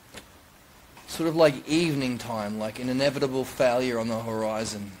 Sort of like evening time, like an inevitable failure on the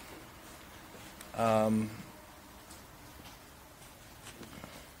horizon.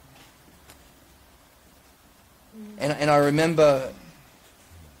 And I remember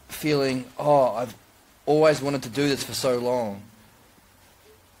feeling, I've always wanted to do this for so long.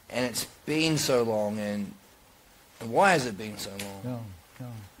 And it's been so long, and why has it been so long? No.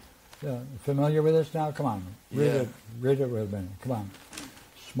 Yeah, familiar with this now? Come on, read it with me. Come on.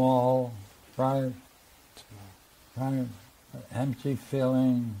 Small, right? Right? Empty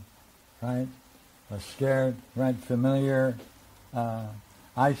feeling, right? Scared, right? Familiar,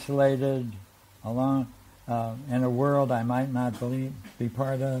 isolated, alone, in a world I might not be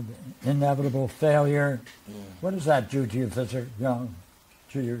part of, inevitable failure. Yeah. What does that do to you physically?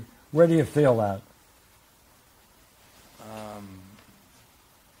 To you? Where do you feel that?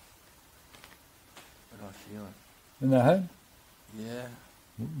 Where do I feel it? In the head? Yeah.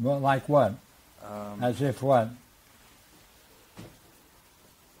 Well, like what? As if what?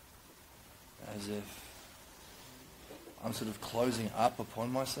 As if I'm sort of closing up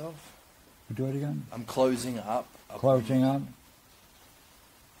upon myself. Do it again. I'm closing up. Closing up.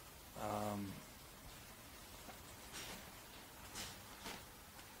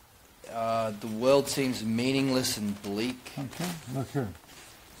 The world seems meaningless and bleak. Okay, look here.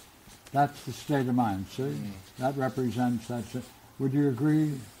 That's the state of mind, see? That represents that. Would you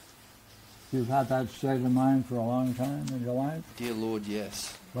agree you've had that state of mind for a long time in your life? Dear Lord,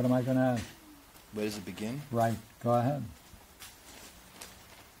 yes. What am I going to ask? Where does it begin? Right, go ahead.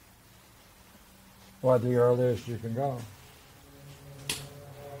 Or the earliest you can go.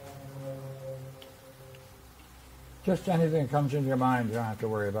 Just anything that comes into your mind, you don't have to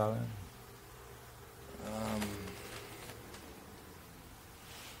worry about it.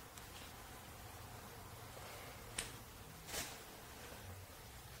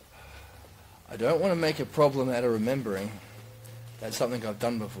 I don't want to make a problem out of remembering. That's something I've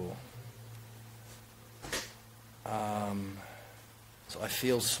done before. So I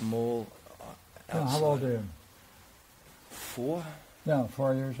feel small outside. How old are you? 4? Yeah,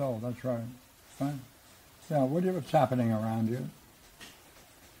 4 years old, that's right. Fine. Yeah, what's happening around you?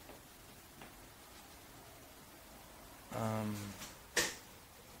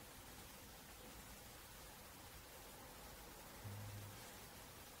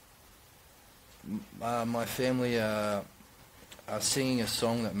 My family are singing a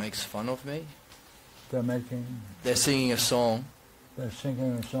song that makes fun of me. They're singing a song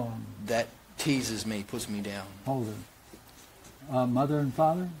singing a song. that teases me, puts me down. Hold it. Mother and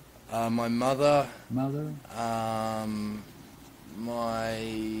father? My mother, Mother? my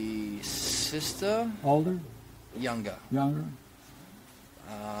sister, Older? younger, Younger?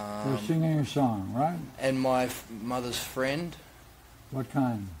 They're singing a song, right? and my mother's friend, What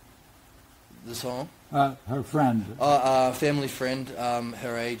kind? the song. Her friend. Family friend,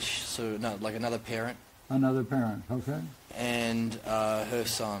 her age, so no, like another parent, Another parent, okay? and her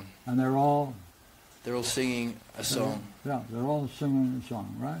son. And they're all... They're all singing a song. Yeah, they're all singing a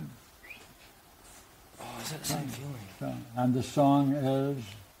song, right? Oh, is that the same feeling? Yeah. And the song is...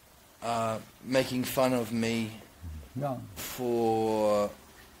 Making fun of me Yeah, for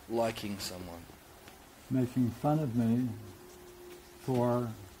liking someone. making fun of me for...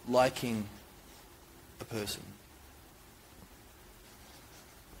 Liking a person.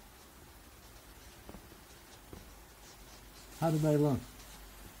 How did they look?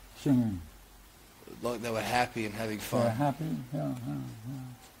 Singing. Like they were happy and having fun. They're happy? Yeah.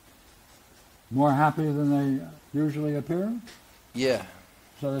 More happy than they usually appear? Yeah.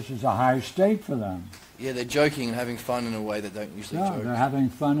 So this is a high state for them. Yeah, they're joking and having fun in a way that don't usually Yeah, joke. they're having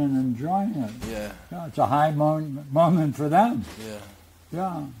fun and enjoying it. Yeah. Yeah, it's a high moment for them. Yeah.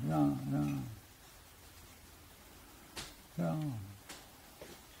 Yeah.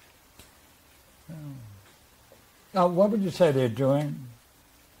 Now, what would you say they're doing?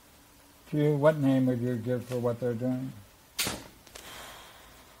 What name would you give for what they're doing?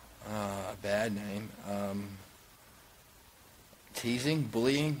 A bad name. Teasing,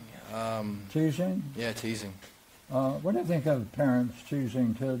 bullying. Teasing? Yeah, teasing. What do you think of parents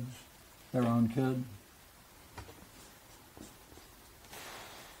teasing kids, their own kid?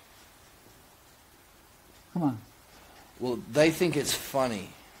 Come on. Well, they think it's funny.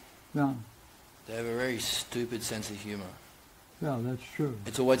 Yeah, They have a very stupid sense of humor. yeah, that's true.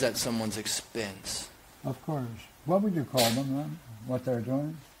 It's always at someone's expense. Of course. What would you call them then? What they're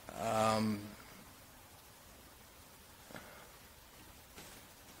doing?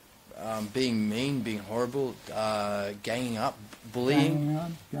 Being mean, being horrible, ganging up, bullying.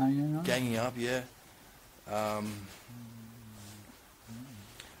 Ganging up? Ganging up, yeah.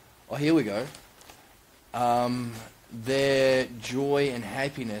 Here we go. Their joy and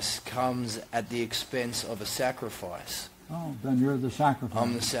happiness comes at the expense of a sacrifice. Oh, then you're the sacrifice.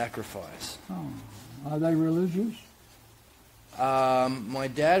 I'm the sacrifice. Oh. Are they religious? My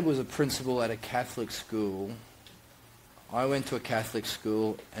dad was a principal at a Catholic school. I went to a Catholic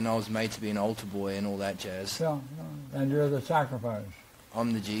school and I was made to be an altar boy and all that jazz. Yeah, and you're the sacrifice.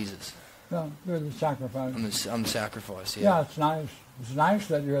 I'm the Jesus. Yeah, you're the sacrifice. I'm the sacrifice, yeah. Yeah, it's nice. It's nice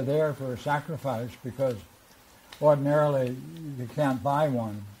that you're there for a sacrifice because ordinarily you can't buy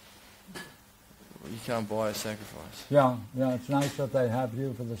one. You can't buy a sacrifice. Yeah, it's nice that they have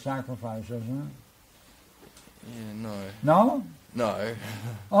you for the sacrifice, isn't it? Yeah, no. No? No.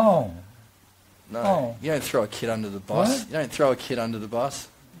 Oh. No. Oh. You don't throw a kid under the bus. What? You don't throw a kid under the bus.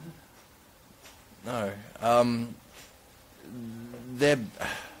 No. They're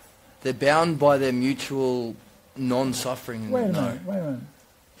bound by their mutual non-suffering. Wait a no. minute, wait a minute.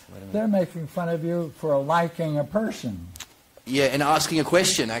 They're making fun of you for liking a person. Yeah, and asking a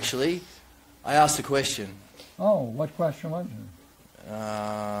question, actually. I asked a question. Oh, what question was it?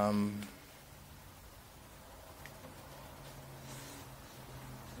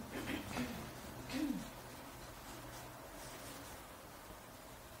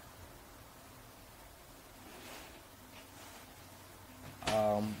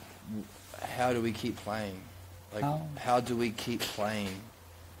 how do we keep playing? Like, how do we keep playing?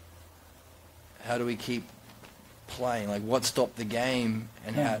 How do we keep playing? Like, what stopped the game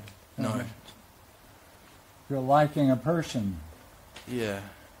and how? No. You're liking a person. Yeah.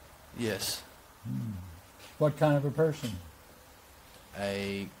 Yes. What kind of a person?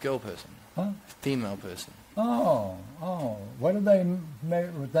 A girl person. Huh? Female person. Oh. What do they make?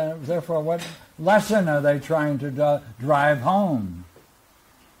 Therefore, what lesson are they trying to drive home?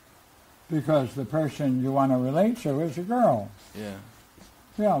 Because the person you want to relate to is a girl. Yeah.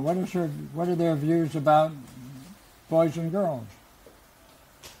 Yeah. What are their views about boys and girls?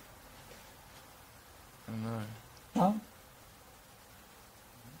 I don't know. Huh?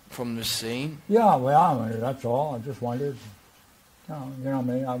 From the scene? Yeah. Well, I mean, that's all. I just wondered. You know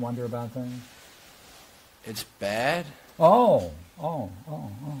me. I wonder about things. It's bad? Oh,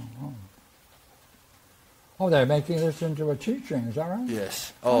 they're making this into a teaching, is that right?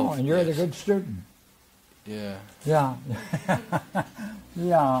 Yes. And you're yes. the good student. Yeah. Yeah.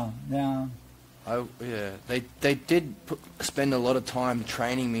 yeah. They did spend a lot of time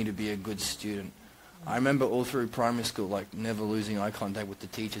training me to be a good student. I remember all through primary school, like, never losing eye contact with the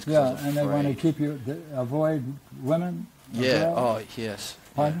teachers because I was and they want to keep you, avoid women? Yeah, girls? Yes.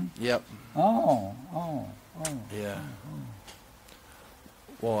 Pardon? Yeah. Yep. Oh. Yeah.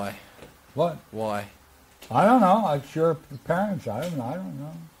 Why? What? Why? I don't know. It's your parents. I don't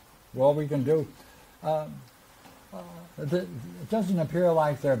know. What we can do. It doesn't appear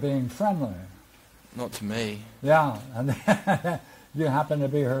like they're being friendly. Not to me. Yeah. And you happen to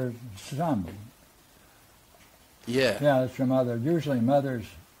be her son. Yeah. Yeah, that's your mother. Usually mothers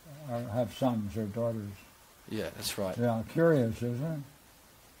have sons or daughters. Yeah, that's right. Yeah, curious, isn't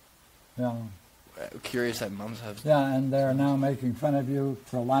it? Yeah. Curious that mums have... Yeah, and they're now making fun of you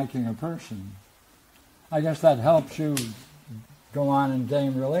for liking a person. I guess that helps you go on and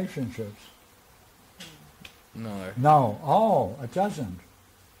gain relationships. No. No. Oh, it doesn't.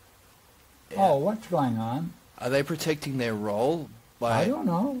 Yeah. Oh, what's going on? Are they protecting their role by... I don't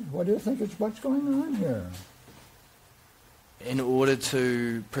know. What do you think what's going on here? In order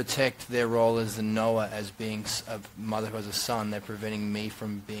to protect their role as the knower, as being a mother who has a son, they're preventing me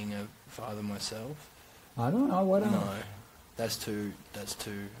from being a father myself? I don't know. What else? No. That's too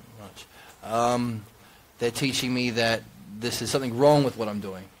much. They're teaching me that this is something wrong with what I'm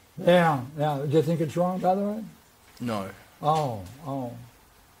doing. Yeah. Do you think it's wrong, by the way? No. Oh.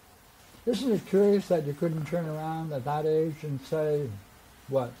 Isn't it curious that you couldn't turn around at that age and say,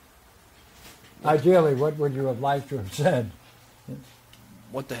 what? Ideally, what would you have liked to have said?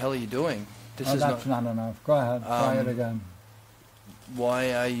 What the hell are you doing? That's not enough. Go ahead. Try it again.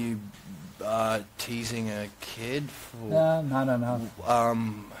 Why are you teasing a kid for... Yeah, not enough.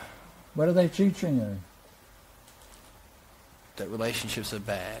 What are they teaching you? That relationships are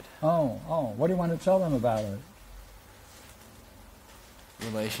bad. Oh. What do you want to tell them about it?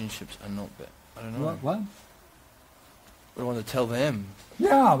 Relationships are not bad. I don't know. What? I want to tell them.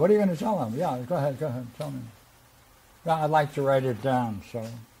 Yeah, what are you going to tell them? Yeah, go ahead, tell me. Yeah, I'd like to write it down, so...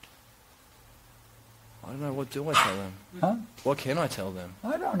 I don't know, what do I tell them? Huh? What can I tell them?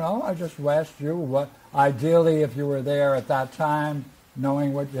 I don't know, I just asked you what... Ideally, if you were there at that time,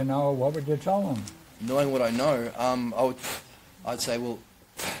 knowing what you know, what would you tell them? Knowing what I know, I'd say, well,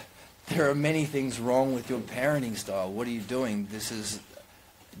 there are many things wrong with your parenting style. What are you doing? This is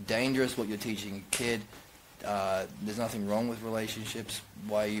dangerous, what you're teaching a kid. There's nothing wrong with relationships.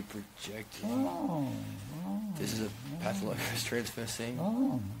 Why are you projecting? This is a pathological transfer scene.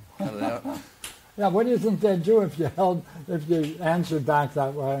 Cut it out. Yeah, what do you think they'd do if you answered back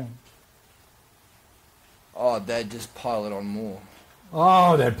that way? Oh, they'd just pile it on more.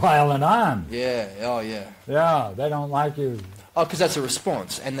 Oh, they're piling on. Yeah, yeah. Yeah, they don't like you. Oh, because that's a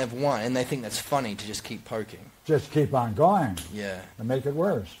response, and they've won, and they think that's funny to just keep poking. Just keep on going. Yeah. And make it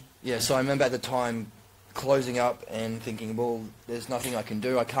worse. Yeah, so I remember at the time closing up and thinking, well, there's nothing I can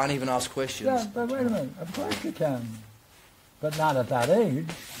do. I can't even ask questions. Yeah, but wait a minute. Of course you can. But not at that age.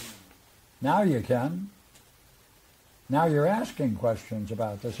 Now you can. Now you're asking questions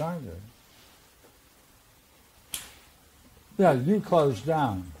about this, aren't you? Yeah, you closed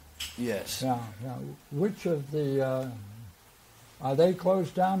down. Yes. Yeah. Which of the... are they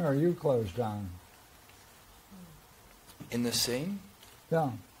closed down or are you closed down? In the scene?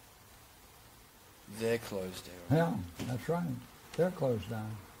 Yeah. They're closed down. Yeah, that's right. They're closed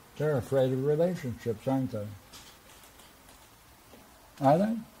down. They're afraid of relationships, aren't they? Are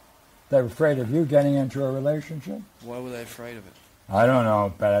they? They're afraid of you getting into a relationship? Why were they afraid of it? I don't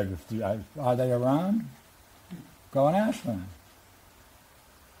know, but are they around? Go and ask them.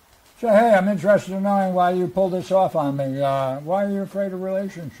 Say, hey, I'm interested in knowing why you pulled this off on me. Why are you afraid of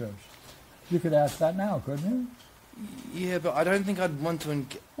relationships? You could ask that now, couldn't you? Yeah, but I don't think I'd want to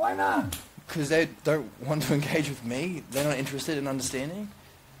Why not? because they don't want to engage with me. They're not interested in understanding.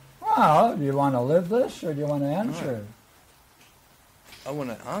 Well, do you want to live this or do you want to answer it? I want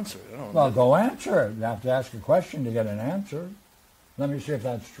to answer it. I don't Well, want go answer it. You have to ask a question to get an answer. Let me see if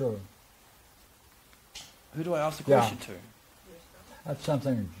that's true. Who do I ask the Yeah. question to? That's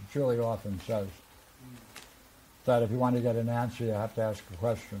something Julie often says. That if you want to get an answer, you have to ask a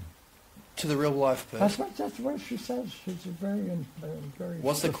question. To the real life person. That's what she says. She's a very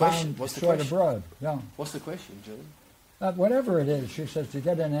What's the profound question? What's the sort question? of broad. Yeah. What's the question, Julie? Whatever it is, she says, to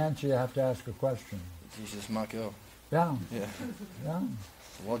get an answer, you have to ask a question. She's just my girl. Yeah, Yeah. yeah.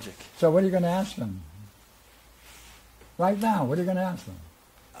 Logic. So what are you going to ask them? Right now, what are you going to ask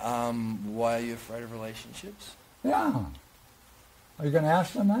them? Why are you afraid of relationships? Yeah. Are you going to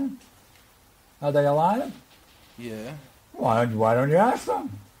ask them that? Are they alive? Yeah. Why don't you ask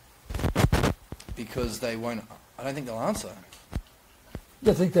them? Because they won't. I don't think they'll answer.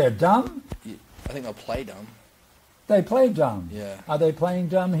 You think they're dumb? I think they'll play dumb. They play dumb. Yeah. Are they playing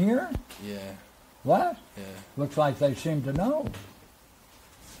dumb here? Yeah. What? Yeah. Looks like they seem to know.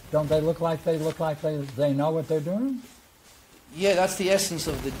 Don't they look like they they know what they're doing? Yeah, that's the essence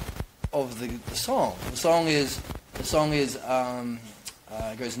of the song. The song is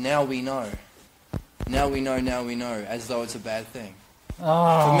it goes, now we know, now we know, as though it's a bad thing.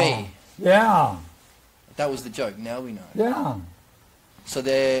 Oh, For me, yeah, that was the joke. Now we know. yeah. So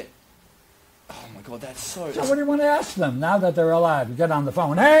they're, oh my God, that's so. So what do you want to ask them now that they're alive? You get on the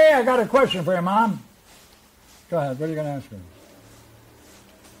phone. Hey, I got a question for you, Mom. Go ahead. What are you going to ask them?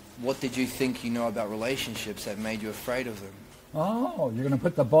 What did you think you know about relationships that made you afraid of them? Oh, you're going to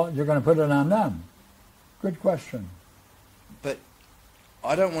put the ball. You're going to put it on them. Good question. But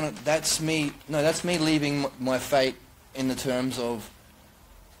I don't want to. That's me. No, that's me leaving my fate in the terms of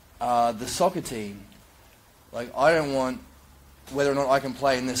the soccer team. Like, I don't want whether or not I can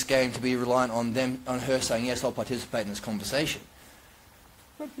play in this game to be reliant on them, on her saying yes, I'll participate in this conversation.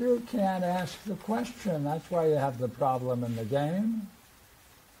 But you can't ask the question. That's why you have the problem in the game.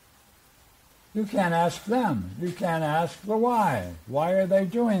 You can't ask them. You can't ask the why. Why are they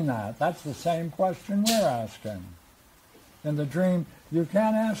doing that? That's the same question we're asking. In the dream, you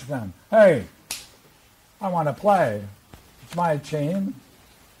can't ask them, hey, I want to play. It's my team.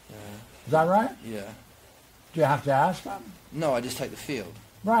 Yeah. Is that right? Yeah. Do you have to ask them? No, I just take the field.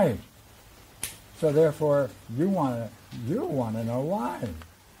 Right. So therefore, you want to know why.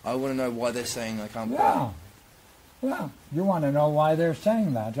 I want to know why they're saying I can't Yeah. Yeah. You want to know why they're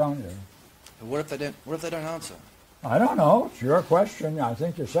saying that, don't you? play. What if they don't? What if they don't answer? I don't know. It's your question. I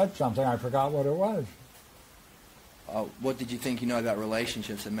think you said something. I forgot what it was. What did you think you know about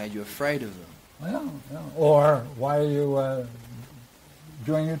relationships that made you afraid of them? Yeah. Or why are you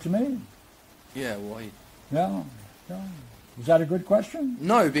doing it to me? Yeah. Why? Yeah. Is that a good question?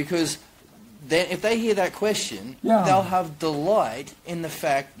 No, because then if they hear that question, Yeah. they'll have delight in the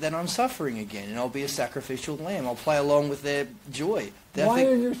fact that I'm suffering again, and I'll be a sacrificial lamb. I'll play along with their joy. They'll Why think,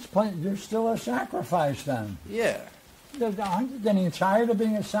 are you playing? You're still a sacrifice then. yeah. Aren't you getting tired of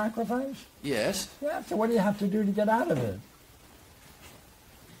being a sacrifice? Yes. Yeah. So what do you have to do to get out of it?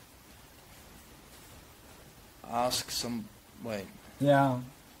 Ask some. Wait. Yeah.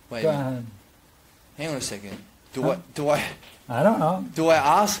 Wait. Go a minute. ahead. Hang on a second. Huh? I don't know. Do I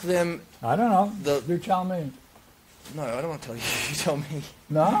ask them? I don't know. The- You tell me. No, I don't want to tell you. You tell me.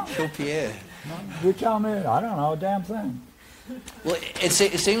 No? Tell Pierre. You tell me. I don't know a damn thing. Well, it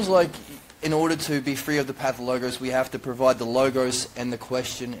seems like in order to be free of the pathologos, we have to provide the logos and the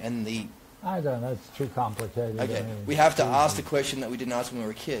question and the. I don't know. That's too complicated. Okay. We have to ask the question that we didn't ask when we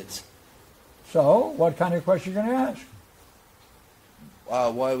were kids. So, what kind of question are you going to ask?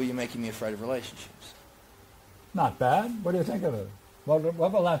 Why were you making me afraid of relationships? Not bad. What do you think of it? What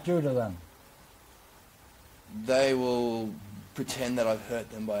will that do to them? They will pretend that I've hurt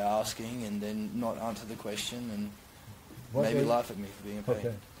them by asking and then not answer the question and What maybe will- laugh at me for being a pain.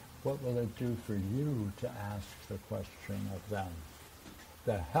 Okay. What will it do for you to ask the question of them?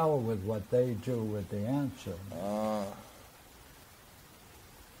 The hell with what they do with the answer.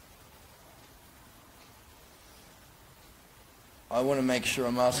 I want to make sure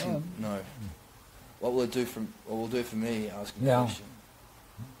I'm asking. No. What will it do for? What will it do for me asking the Yeah. question?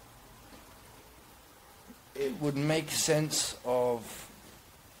 It would make sense of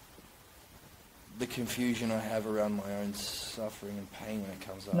the confusion I have around my own suffering and pain when it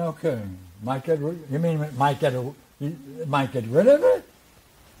comes up. No kidding. You mean it might get rid of it?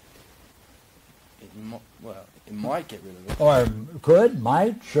 Well, it might get rid of it. Or could,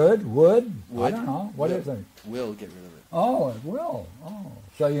 might, should, would? I Would. don't know. What do you think? Will get rid of it. Oh, it will. Oh,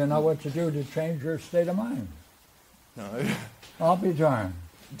 so you know what to do to change your state of mind. No. I'll be darned.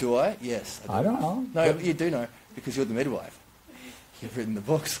 Do I? Yes. I don't know. No, you do know, because you're the midwife. You've written the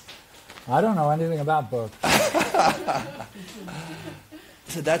books. I don't know anything about books.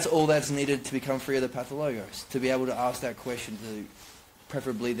 So that's all that's needed to become free of the pathologos, to be able to ask that question to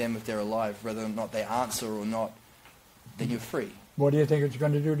preferably them if they're alive, whether or not they answer or not, then you're free. What do you think it's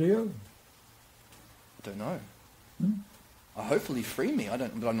going to do to you? I don't know. Hmm? Hopefully free me, but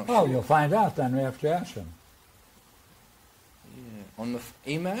I'm not Oh, sure. you'll find out then after you ask them. Yeah. On the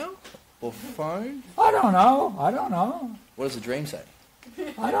email or phone? I don't know. I don't know. What does the dream say?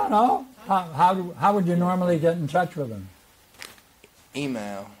 I don't know. How would you normally get in touch with them?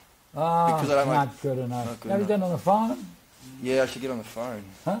 Email. Ah, Because I don't not like- good enough. not good Ever enough. get on the phone? Yeah, I should get on the phone.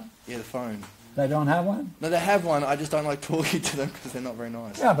 Huh? Yeah, the phone. They don't have one? No, they have one. I just don't like talking to them because they're not very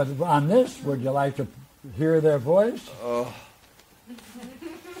nice. Yeah, but on this, would you like to hear their voice? Oh.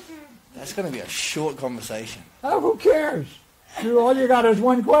 That's going to be a short conversation. Oh, who cares? All you got is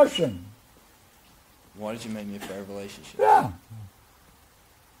one question. Why did you make me afraid of relationships? Yeah.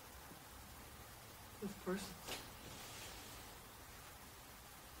 This person.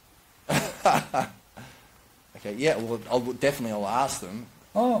 Okay, yeah, well, I'll ask them.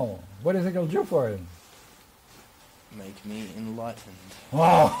 Oh, what do you think it'll do for you? Make me enlightened.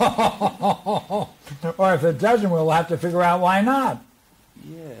 Oh. Or if it doesn't, we'll have to figure out why not.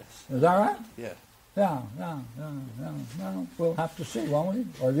 Yes. Is that right? Yeah. Yeah. We'll have to see, won't we?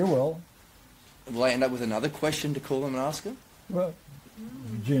 Or you will. Will I end up with another question to call them and ask them? Well,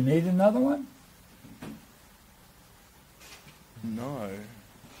 do you need another one? No.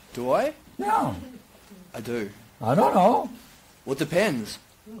 Do I? No. I do. I don't know. Well, it depends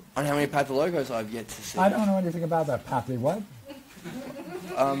on how many pathologos I've yet to see. I don't know anything about that, Pappy. What?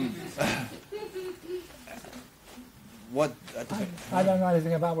 What? I don't know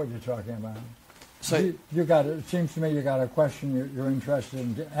anything about what you're talking about. So, You got. It seems to me you got a question you're interested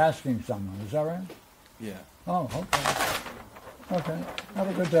in asking someone. Is that right? yeah. Oh, okay. Okay. Have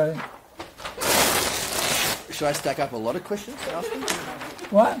a good day. Should I stack up a lot of questions to ask them?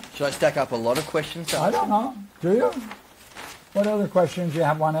 What? Should I stack up a lot of questions to ask I don't know. Do you? What other questions do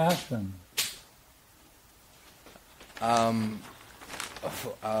you want to ask them?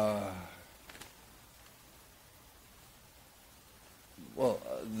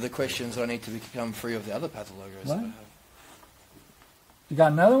 The questions I need to become free of the other pathologos that I What? have. You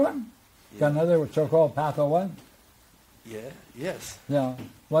got another one? Yeah. Got another so-called patho what? Yeah, yes. Yeah.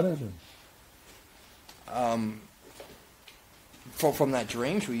 What is it? From that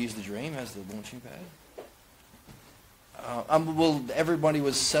dream, should we use the dream as the launching pad? Well, everybody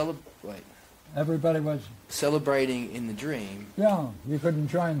was Everybody was. celebrating in the dream. Yeah. You couldn't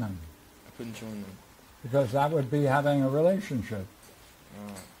join them I couldn't join them. because that would be having a relationship,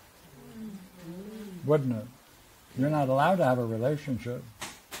 Oh. wouldn't it? You're not allowed to have a relationship.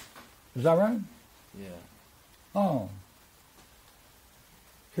 Is that right? Yeah. Oh.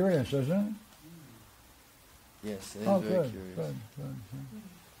 Curious, isn't it? Yes, it is Oh, very good. curious. Good.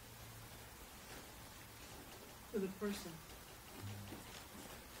 For the person.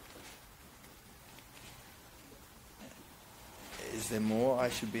 Is there more I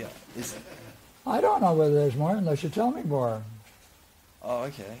should be... I don't know whether there's more unless you tell me more. Oh,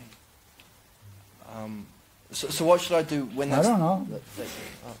 okay. So what should I do when I that's... don't know.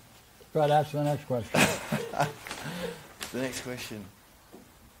 Oh, But that's the next question. the next question.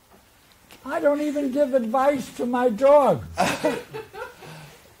 I don't even give advice to my dog. I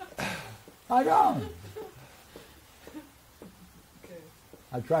don't. Okay.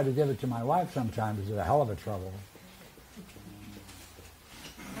 I try to give it to my wife sometimes. It's a hell of a trouble.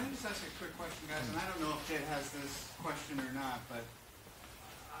 Can I just ask a quick question, guys? And I don't know if Jed has this question or not, but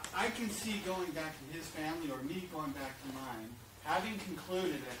I can see going back to his family or me going back to mine, having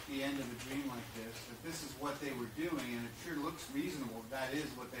concluded at the end of a dream like this that this is what they were doing, and it sure looks reasonable that is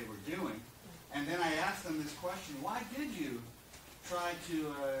what they were doing. And then I asked them this question: why did you try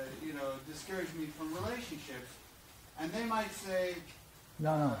to, discourage me from relationships? And they might say,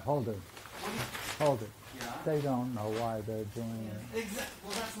 No, hold it. what do you, Hold it. yeah. They don't know why they're doing it.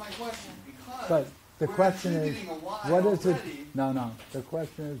 Well, that's my question, because But the we're question is, attributing a why what is it? already. No. The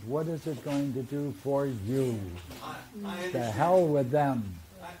question is, what is it going to do for you? I The understand. hell with them.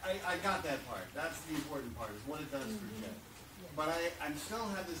 I got that part. That's the important part, is what it does for Jed. But I still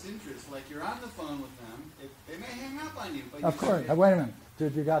have this interest. Like, you're on the phone with them. They may hang up on you, but Of course. Wait a minute.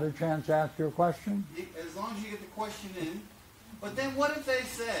 Did you got a chance to ask your question? as long as you get the question in. But then what if they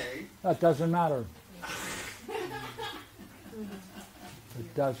say, That doesn't matter.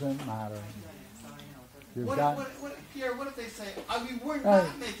 It doesn't matter. You've What, got, Pierre, what if they say, we're Hey,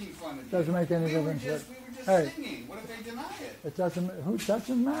 not making fun of you. doesn't make any we were difference. just Hey. singing. What if they deny it? it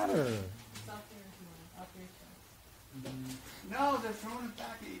doesn't matter. No, they're throwing it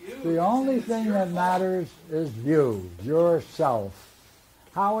back at you. The only It's thing your that fault. matters is you, yourself.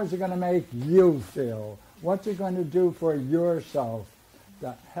 How is it going to make you feel? What's it going to do for yourself?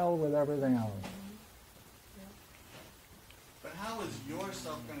 The hell with everything else. But how is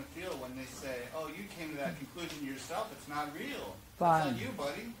yourself going to feel when they say, oh, you came to that conclusion yourself, it's not real? Fine. It's not you,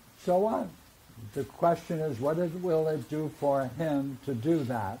 buddy. So what? The question is, will it do for him to do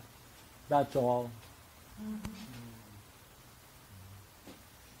that? That's all.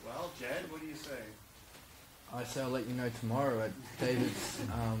 Well, Jed, what do you say? I say I'll let you know tomorrow at David's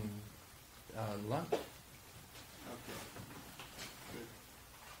lunch. Okay.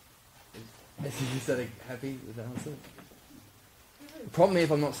 Is you said happy with that answer? Prompt me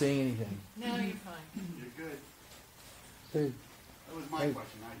if I'm not seeing anything. No, you're fine. You're good. See, That was my Hey,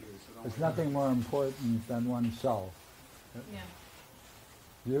 question, not yours. So don't there's worry. nothing more important than oneself. Yeah.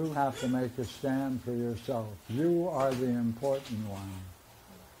 You have to make a stand for yourself. You are the important one.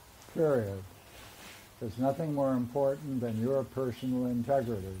 Period. There's nothing more important than your personal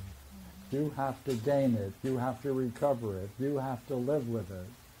integrity. You have to gain it. You have to recover it. You have to live with it.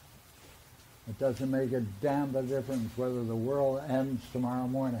 It doesn't make a damn bit of difference whether the world ends tomorrow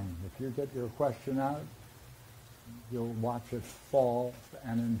morning. If you get your question out, you'll watch it fall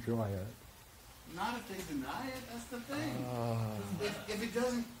and enjoy it. Not if they deny it, that's the thing. If it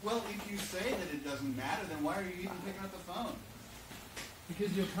doesn't, well, if you say that it doesn't matter, then why are you even picking up the phone?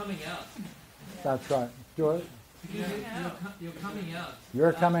 Because you're coming out. That's right. Do it. Because you're coming out.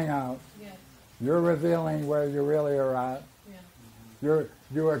 You're coming out. Yes. You're revealing where you really are at. Yeah.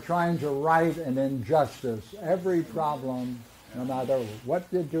 You are trying to right an injustice. Every problem, no matter what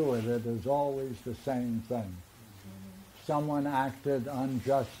you do with it, is always the same thing. Someone acted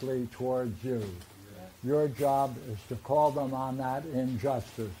unjustly towards you. Your job is to call them on that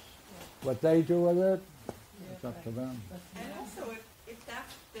injustice. What they do with it, it's up to them. And also, if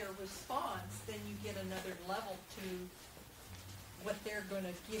that's their response, then you get another level to what they're going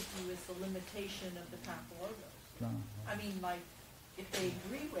to give you as the limitation of the Papalogos. No, I mean, like, if they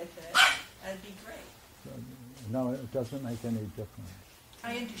agree with it, that'd be great. no, it doesn't make any difference.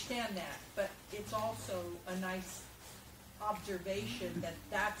 I understand that, but it's also a nice observation that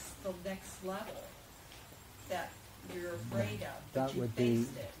that's the next level that you're afraid of, That that you would be,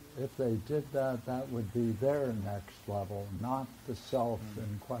 faced it. if they did that, that would be their next level, not the self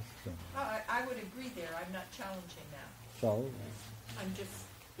in question. I would agree there, I'm not challenging that. So, I'm just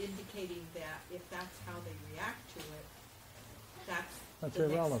indicating that if that's how they react to it, that's That's the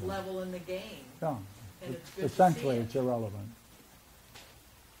irrelevant. next level in the game. yeah, And it's good to essentially see it. it's irrelevant.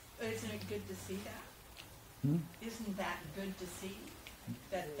 Isn't it good to see that? Hmm? Isn't that good to see?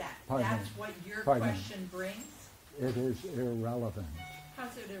 That Pardon that's me. what your Pardon me. question brings? It is irrelevant.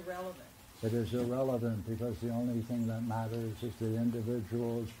 How's it irrelevant? It is irrelevant because the only thing that matters is the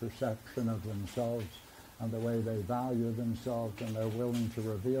individual's perception of themselves and the way they value themselves and they're willing to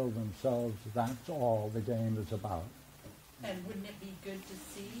reveal themselves. That's all the game is about. And wouldn't it be good to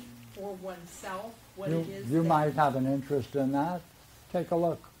see for oneself what You, it is you that, might have an interest in that. Take a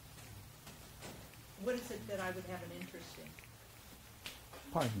look. what is it that I would have an interest in?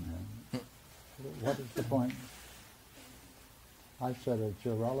 Pardon me. What is the point? I said it's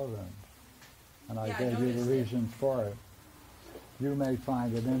irrelevant. And I Yeah, I gave you the noticed it. reasons for it. You may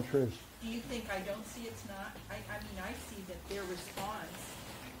find an interest. Do you think I don't see it's not? I mean, I see that their response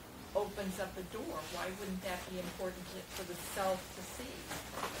opens up a door. Why wouldn't that be important for the self to see?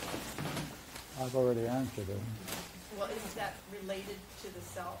 I've already answered it. Well, is that related to the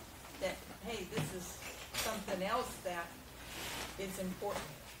self? That, hey, this is something else that is important,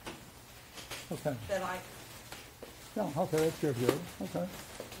 Okay. that I, Yeah, okay, it's your view. Okay.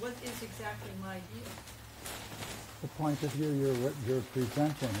 what is exactly my view? The point of view you're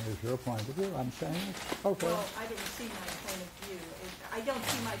presenting is your point of view. I'm saying it. Okay. Well, I don't see my point of view. I don't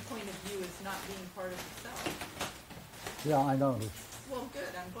see my point of view as not being part of the self. Yeah, I know. Well,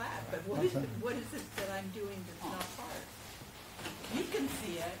 good, I'm glad, but what is it that I'm doing that's not part? You can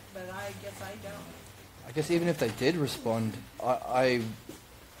see it, but I guess I don't. I guess even if they did respond, I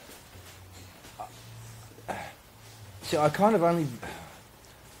kind of only,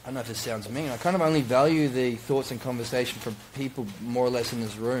 I don't know if this sounds mean, I kind of only value the thoughts and conversation from people more or less in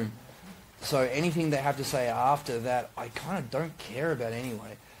this room. So anything they have to say after that, I kind of don't care about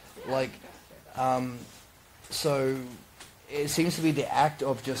anyway. Yeah, Like, so it seems to be the act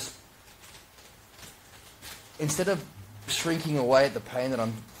of just instead of shrinking away at the pain that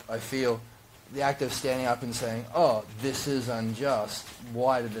I feel, the act of standing up and saying, oh, this is unjust,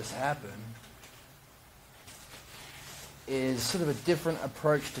 why did this happen, is sort of a different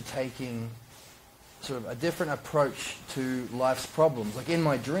approach to taking, sort of a different approach to life's problems. Like in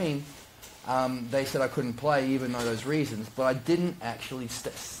my dream, they said I couldn't play even though those reasons, but I didn't actually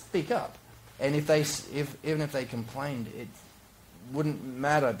speak up. And even if they complained, it wouldn't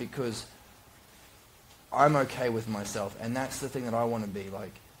matter because I'm okay with myself, and that's the thing that I want to be.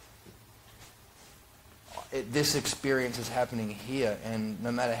 Like, this experience is happening here, and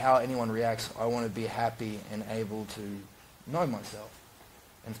no matter how anyone reacts, I want to be happy and able to know myself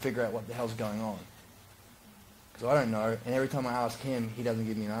and figure out what the hell's going on. Because I don't know, and every time I ask him, he doesn't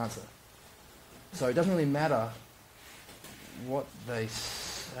give me an answer. So it doesn't really matter what they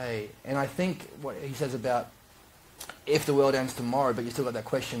say. And I think what he says about if the world ends tomorrow, but you still got that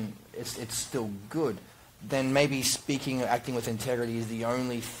question, it's still good, then maybe speaking or acting with integrity is the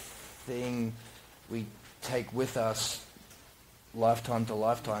only thing we take with us lifetime to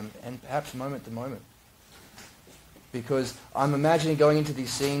lifetime, and perhaps moment to moment. Because I'm imagining going into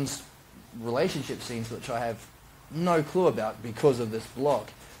these scenes, relationship scenes, which I have no clue about because of this block.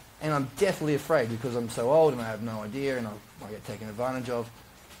 And I'm deathly afraid because I'm so old and I have no idea and I get taken advantage of.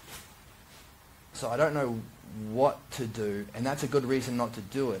 So I don't know what to do, and that's a good reason not to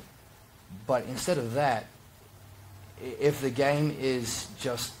do it. But instead of that, if the game is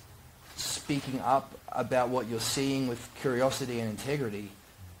just speaking up about what you're seeing with curiosity and integrity,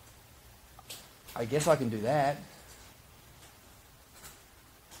 I guess I can do that.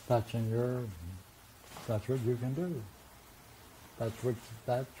 That's what you can do.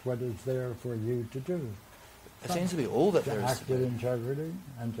 That's what is there for you to do. It seems to be all that there to is act to with do. integrity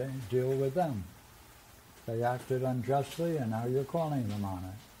and to deal with them. They acted unjustly, and now you're calling them on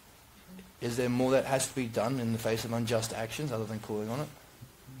it. Is there more that has to be done in the face of unjust actions other than calling on it?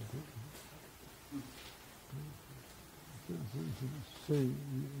 See,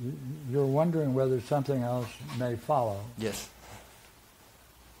 you're wondering whether something else may follow. Yes.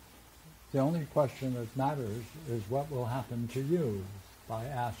 The only question that matters is what will happen to you by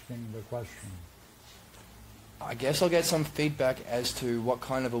asking the question. I guess I'll get some feedback as to what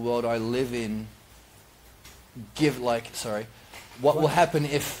kind of a world I live in. What will happen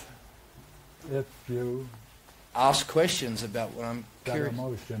if you ask questions about what I'm that curious. are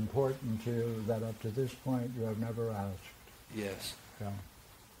most important to you that up to this point you have never asked. Yes. Yeah.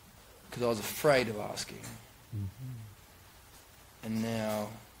 Because I was afraid of asking. Mm-hmm. And now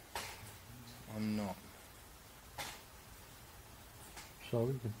I'm not.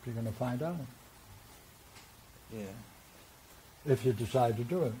 So you're going to find out Yeah. if you decide to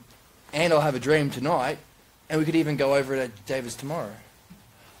do it. And I'll have a dream tonight, and we could even go over it at David's tomorrow.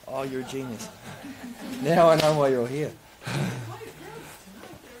 Oh, you're a genius. Now I know why you're all here.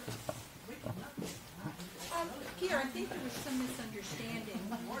 Pierre, I think there was some misunderstanding.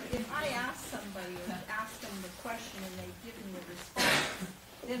 If I ask somebody or ask them the question and they give me a response,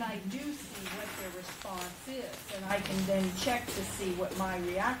 then I do see what their response is, and I can then check to see what my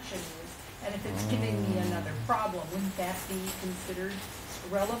reaction is. And if it's giving me another problem, wouldn't that be considered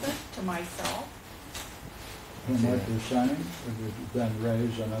relevant to myself? And what you're saying would then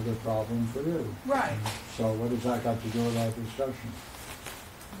raise another problem for you. Right. So what does that got to do with our discussion?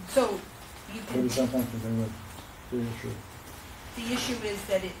 So you What can. does that have to do with the issue? The issue is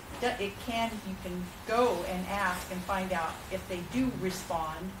that you can go and ask and find out if they do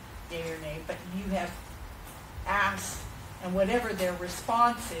respond, yea or nay, but you have asked, and whatever their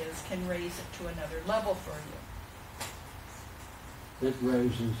response is can raise it to another level for you. It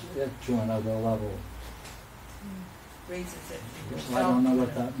raises it to another level. Raises it to yourself. I don't know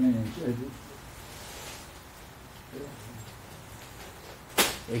what that means.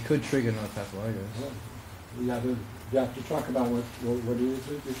 It could trigger another pathologus. You have to talk about what it is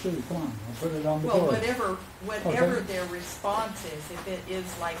that you see. Come on, I'll put it on the Well, board. whatever Okay. their response is, if it is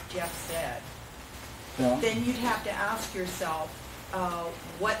like Jeff said, Yeah. then you'd have to ask yourself,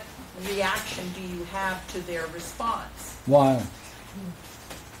 what reaction do you have to their response? Why?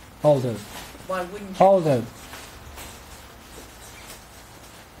 Hold it. Why wouldn't you? Hold it.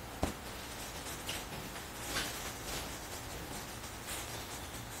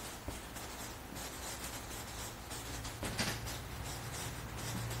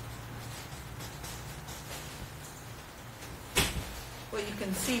 Well, you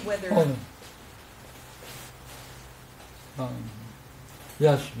can see whether. Hold it.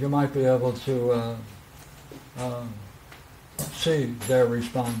 Yes, you might be able to see their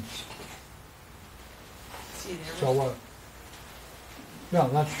response. See their So what? Yeah,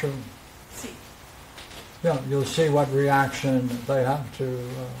 that's true. See. Yeah, you'll see what reaction they have to.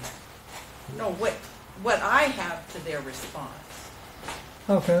 No, what I have to their response.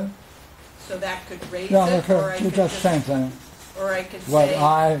 Okay. So that could raise Yeah, it, or I okay. could Just same thing. or I could What say,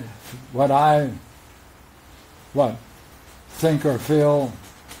 I think or feel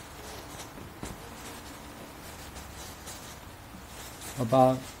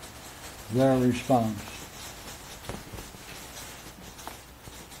about their response.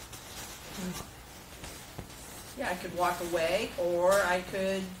 yeah, I could walk away, or I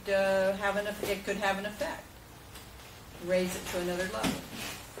could it could have an effect. Raise it to another level.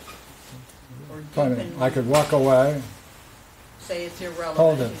 Or deepen, I could walk away. say it's irrelevant,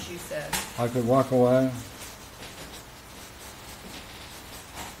 Hold it. as you said. I could walk away.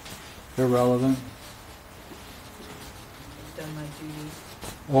 Irrelevant. Done my duty.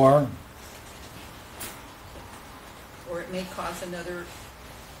 Or Or it may cause another,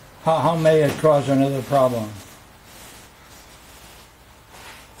 how may it cause another problem?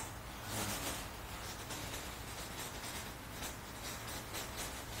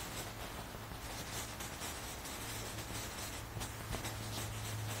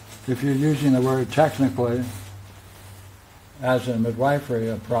 If you're using the word technically as a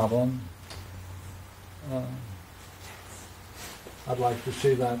midwifery problem, I'd like to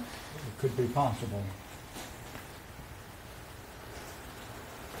see that it could be possible.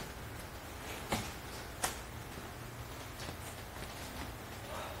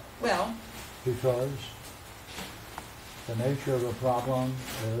 well, Because the nature of the problem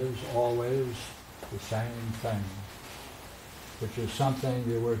is always the same thing, which is something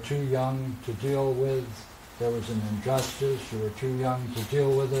you were too young to deal with. There was an injustice, you were too young to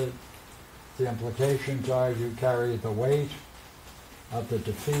deal with it. The implications are you carry the weight of the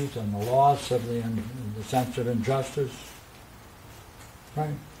defeat and the loss of the sense of injustice.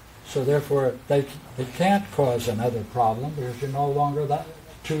 Right? So therefore, it can't cause another problem because you're no longer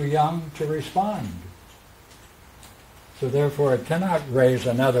too young to respond. So therefore, it cannot raise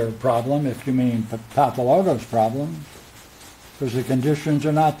another problem, if you mean pathologos problem, because the conditions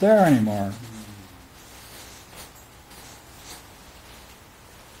are not there anymore.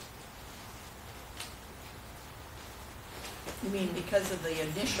 you mean because of the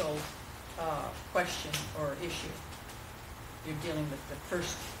initial question or issue? You're dealing with the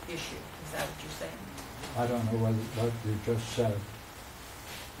first issue, is that what you're saying? I don't know what you just said.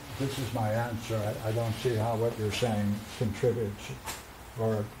 This is my answer. I don't see how what you're saying contributes,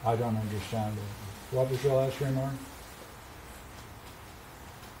 or I don't understand it. What was your last remark?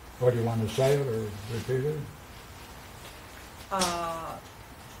 Or do you want to say it or repeat it?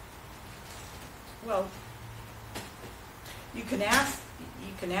 Well, you can ask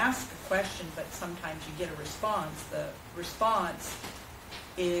a question, but sometimes you get a response. The response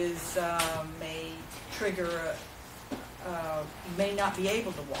is may trigger you may not be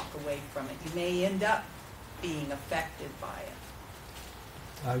able to walk away from it. You may end up being affected by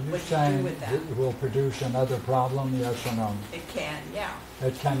it. Are you What do you do saying with that? it will produce another problem, yes or no? It can, yeah.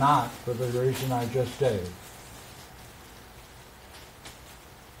 It cannot, for the reason I just gave.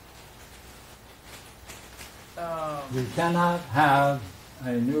 You cannot have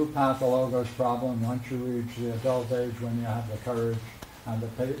a new pathologos problem once you reach the adult age when you have the courage and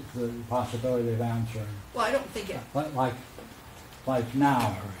the possibility of answering. Well, I don't think it. Like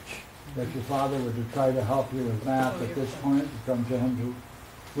now, if your father were to try to help you with math at this point, you come to him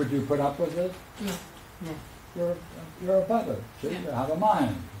would you put up with it? No. You're a mother, see, Yeah. you have a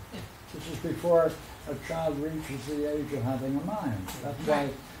mind. Yeah. This is before a child reaches the age of having a mind.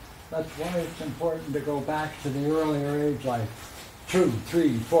 That's why it's important to go back to the earlier age, like 2,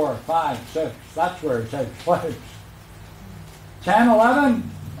 3, 4, 5, 6. That's where it takes place. 10, 11?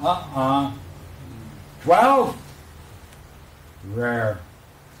 12? Rare.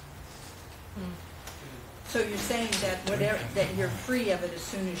 So you're saying that you're free of it as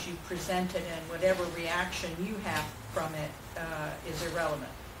soon as you present it, and whatever reaction you have from it is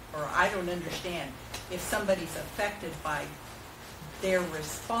irrelevant. Or I don't understand. If somebody's affected by their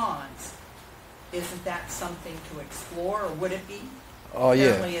response, isn't that something to explore, or would it be? Oh, yeah.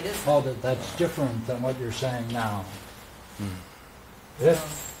 Apparently it isn't. Oh, that's different than what you're saying now.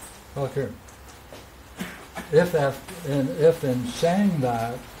 If in saying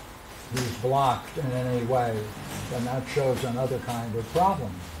that he's blocked in any way, then that shows another kind of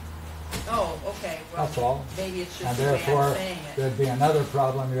problem. Oh, okay. Well, That's all. maybe it's And just the way I'm therefore, saying it. there'd be another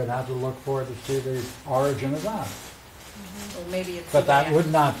problem you'd have to look for to see the origin of that. Or maybe it's But the way that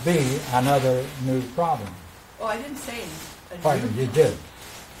would not be another new problem. Well, I didn't say a Pardon, new you did.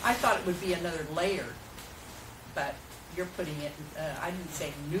 I thought it would be another layer, but you're putting it, I didn't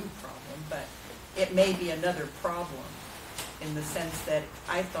say new problem, but it may be another problem in the sense that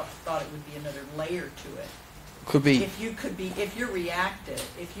I thought it would be another layer to it. Could be. If you react, then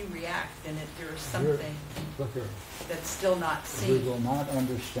there's something Look here. that's still not We seen. will not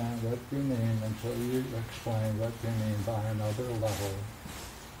understand what you mean until you explain what you mean by another level.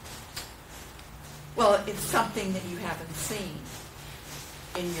 Well, it's something that you haven't seen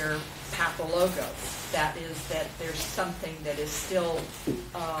in your pathologos. That is that there's something that is still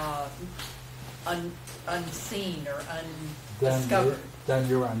unseen or undiscovered. Then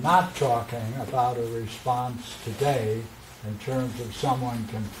you are not talking about a response today in terms of someone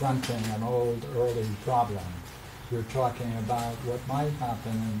confronting an old early problem. You're talking about what might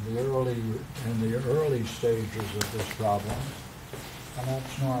happen in the early stages of this problem, and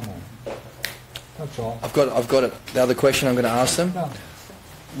that's normal. That's all. I've got it. The other question I'm going to ask them. No.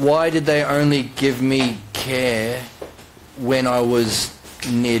 Why did they only give me care when I was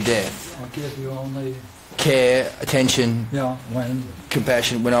near death? I'll give you only, Care, attention, when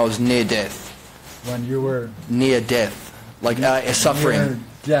compassion when I was near death. you were Near death. Like suffering. near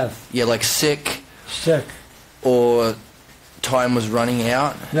death, Yeah, like sick sick, or time was running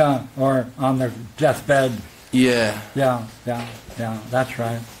out. or on the deathbed. Yeah. Yeah, that's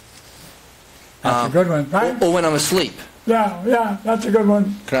right. That's a good one, right? Or when I'm asleep. Yeah, that's a good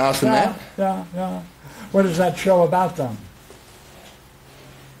one. Can I ask them that? Yeah. What does that show about them?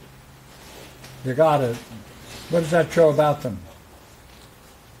 You got it. What does that show about them?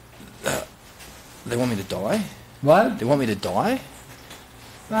 They want me to die? What? They want me to die?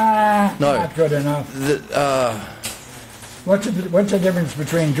 No. Not good enough. What's the difference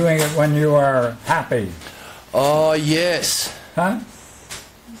between doing it when you are happy? Oh, yes. Huh?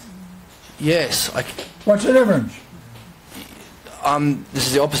 Yes. What's the difference? This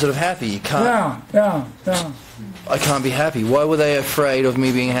is the opposite of happy. You can't. Yeah. I can't be happy. Why were they afraid of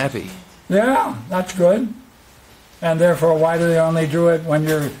me being happy? Yeah, that's good. And therefore, why do they only do it when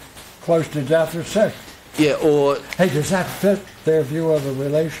you're close to death or sick? Yeah, or... Hey, does that fit their view of a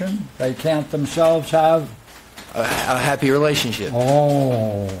relation? They can't themselves have... a happy relationship.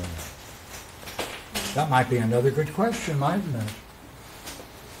 Oh. That might be another good question, mightn't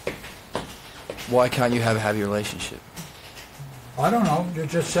it? Why can't you have a happy relationship? I don't know. You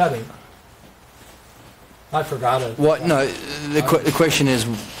just said it. I forgot it. What? No, the question is,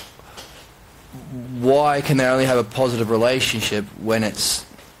 why can they only have a positive relationship when it's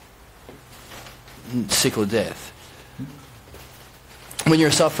sick or death? When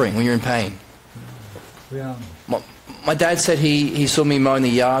you're suffering, when you're in pain. Yeah. My dad said he saw me mowing the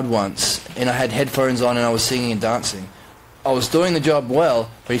yard once, and I had headphones on and I was singing and dancing. I was doing the job well,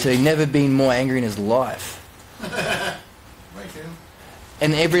 but he said he'd never been more angry in his life.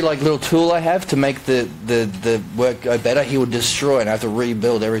 And every little tool I have to make the work go better, he would destroy, and I have to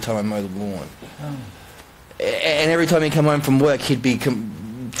rebuild every time I mow the lawn. Oh. And every time he'd come home from work, he'd be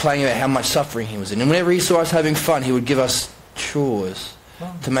complaining about how much suffering he was in. And whenever he saw us having fun, he would give us chores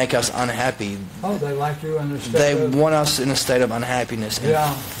to make us unhappy. Oh, they like you in a state They of... want us in a state of unhappiness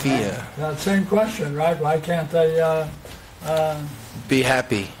and fear. That same question, right? Why can't they Be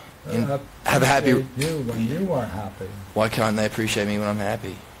happy. And have a happy... appreciate you when you are happy? Why can't they appreciate me when I'm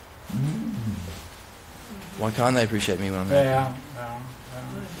happy? Why can't they appreciate me when I'm happy? Yeah.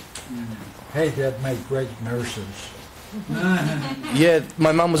 Hey, they'd make great nurses. Yeah,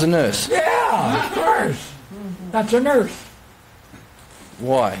 my mum was a nurse. Yeah, of course. That's a nurse.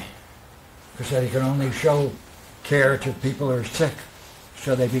 Why? Because they can only show care to people who are sick,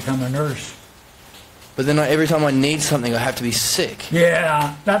 so they become a nurse. But then every time I need something, I have to be sick.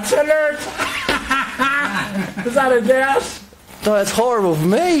 Yeah, that's a nurse. Is that a guess? No, that's horrible for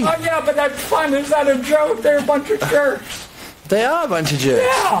me. Oh yeah, but that's fun. Is that a joke? They're a bunch of jerks. They are a bunch of jerks.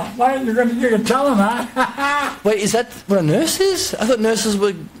 Yeah, well, you can tell them, huh? Wait, is that what a nurse is? I thought nurses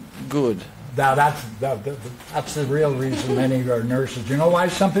were good. Now that's the real reason many are nurses. You know why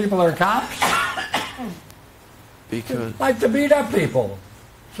some people are cops? Because... Like to beat up people.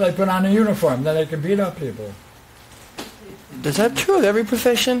 So they put on a uniform, then they can beat up people. Is that true of every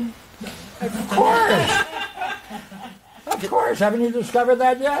profession? Of course. Of course. Haven't you discovered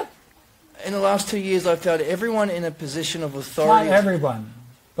that yet? In the last 2 years, I've found everyone in a position of authority... Not everyone,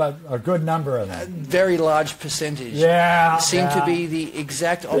 but a good number of A them. very large percentage. Yeah. Seem to be the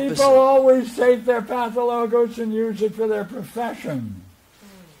exact opposite. People always take their pathologos and use it for their profession.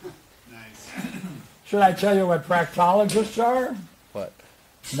 Nice. Should I tell you what proctologists are? What?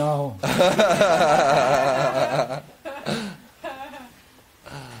 No. I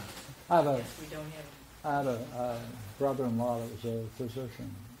had a brother-in-law that was a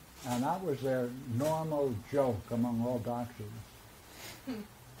physician, and that was their normal joke among all doctors.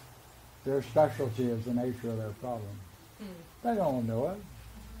 Their specialty is the nature of their problem. They don't know it.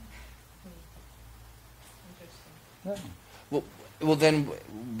 Interesting. Yeah. Well, then,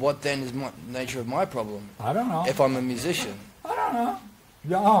 what then is my nature of my problem? I don't know. If I'm a musician, I don't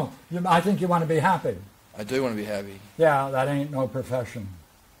know. I think you want to be happy. I do want to be happy. Yeah, that ain't no profession.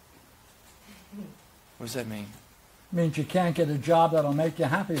 What does that mean? Means you can't get a job that'll make you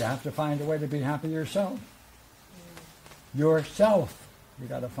happy. You have to find a way to be happy yourself. Yourself. You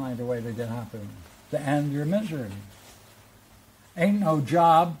got to find a way to get happy, to end your misery. Ain't no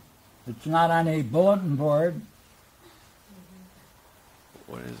job. It's not on a bulletin board.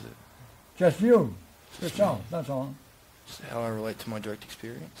 What is it? Just you. Just Yourself. me. That's all. Just how I relate to my direct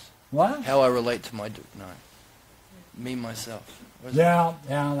experience? What? How I relate to my... No. Me, myself. What is Yeah,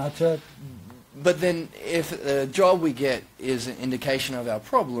 that's it. it? But then, if the job we get is an indication of our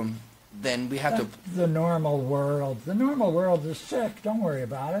problem, then we have to... That's the normal world. The normal world is sick. Don't worry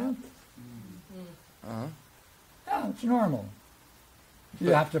about it. Uh-huh. Yeah, it's normal. You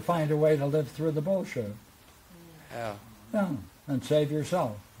But- have to find a way to live through the bullshit. How? Yeah, and save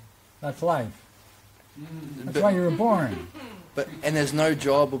yourself. That's life. That's But- why you were born. And there's no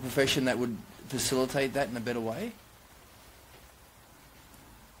job or profession that would facilitate that in a better way?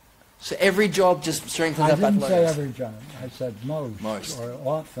 So every job just strengthens I up didn't say athletics? every job. I said most. Or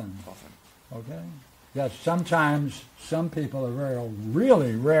often. Often. Okay? Yes, sometimes some people are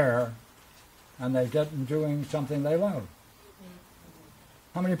really rare, and they get in doing something they love.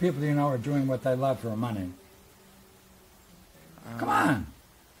 How many people do you know are doing what they love for money? Come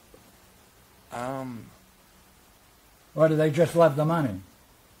on. Or do they just love the money?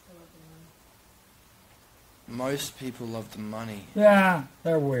 Most people love the money. Yeah,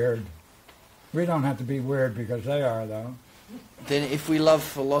 they're weird. We don't have to be weird because they are, though. Then if we love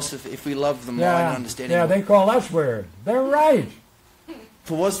philosophy, if we love the mind and understanding... Yeah, they call us weird. They're right.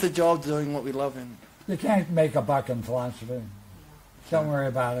 But what's the job doing what we love in? You can't make a buck in philosophy. Don't worry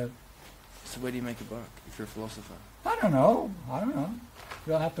about it. So where do you make a buck if you're a philosopher? I don't know.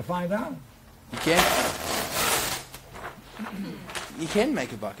 You'll have to find out. You can't... You can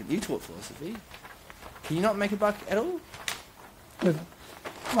make a buck. You taught philosophy. Can you not make a buck at all? Well,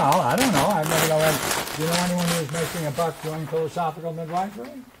 I don't know. I've never known. Do you know anyone who's making a buck doing philosophical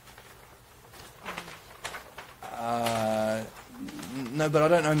midwifery? No, but I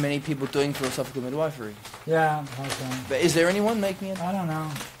don't know many people doing philosophical midwifery. Yeah, okay. But is there anyone making it? I don't know.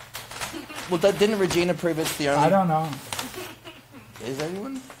 Well, didn't Regina prove it's the only... I don't know. Is there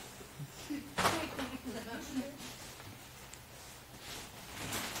anyone?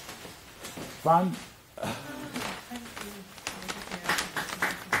 Fun?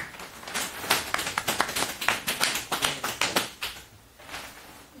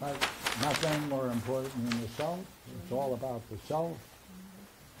 But nothing more important than the self. It's all about the self.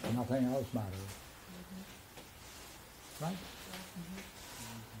 Nothing else matters. Right?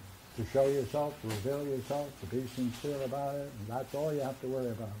 To show yourself, to reveal yourself, to be sincere about it, and that's all you have to worry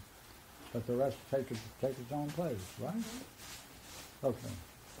about. But the rest take its own place, right? Okay.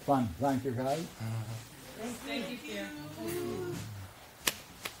 Fun. Thank you, guys. Thank you, Pierre.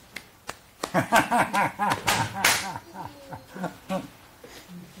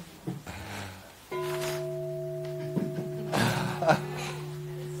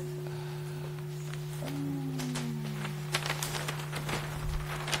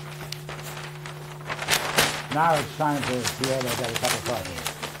 Now it's time for Pierre to get a cup of coffee.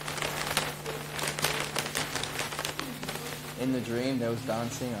 In the dream, there was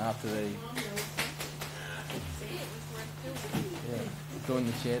dancing after they... Yeah, doing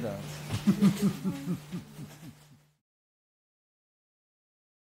the chair dance.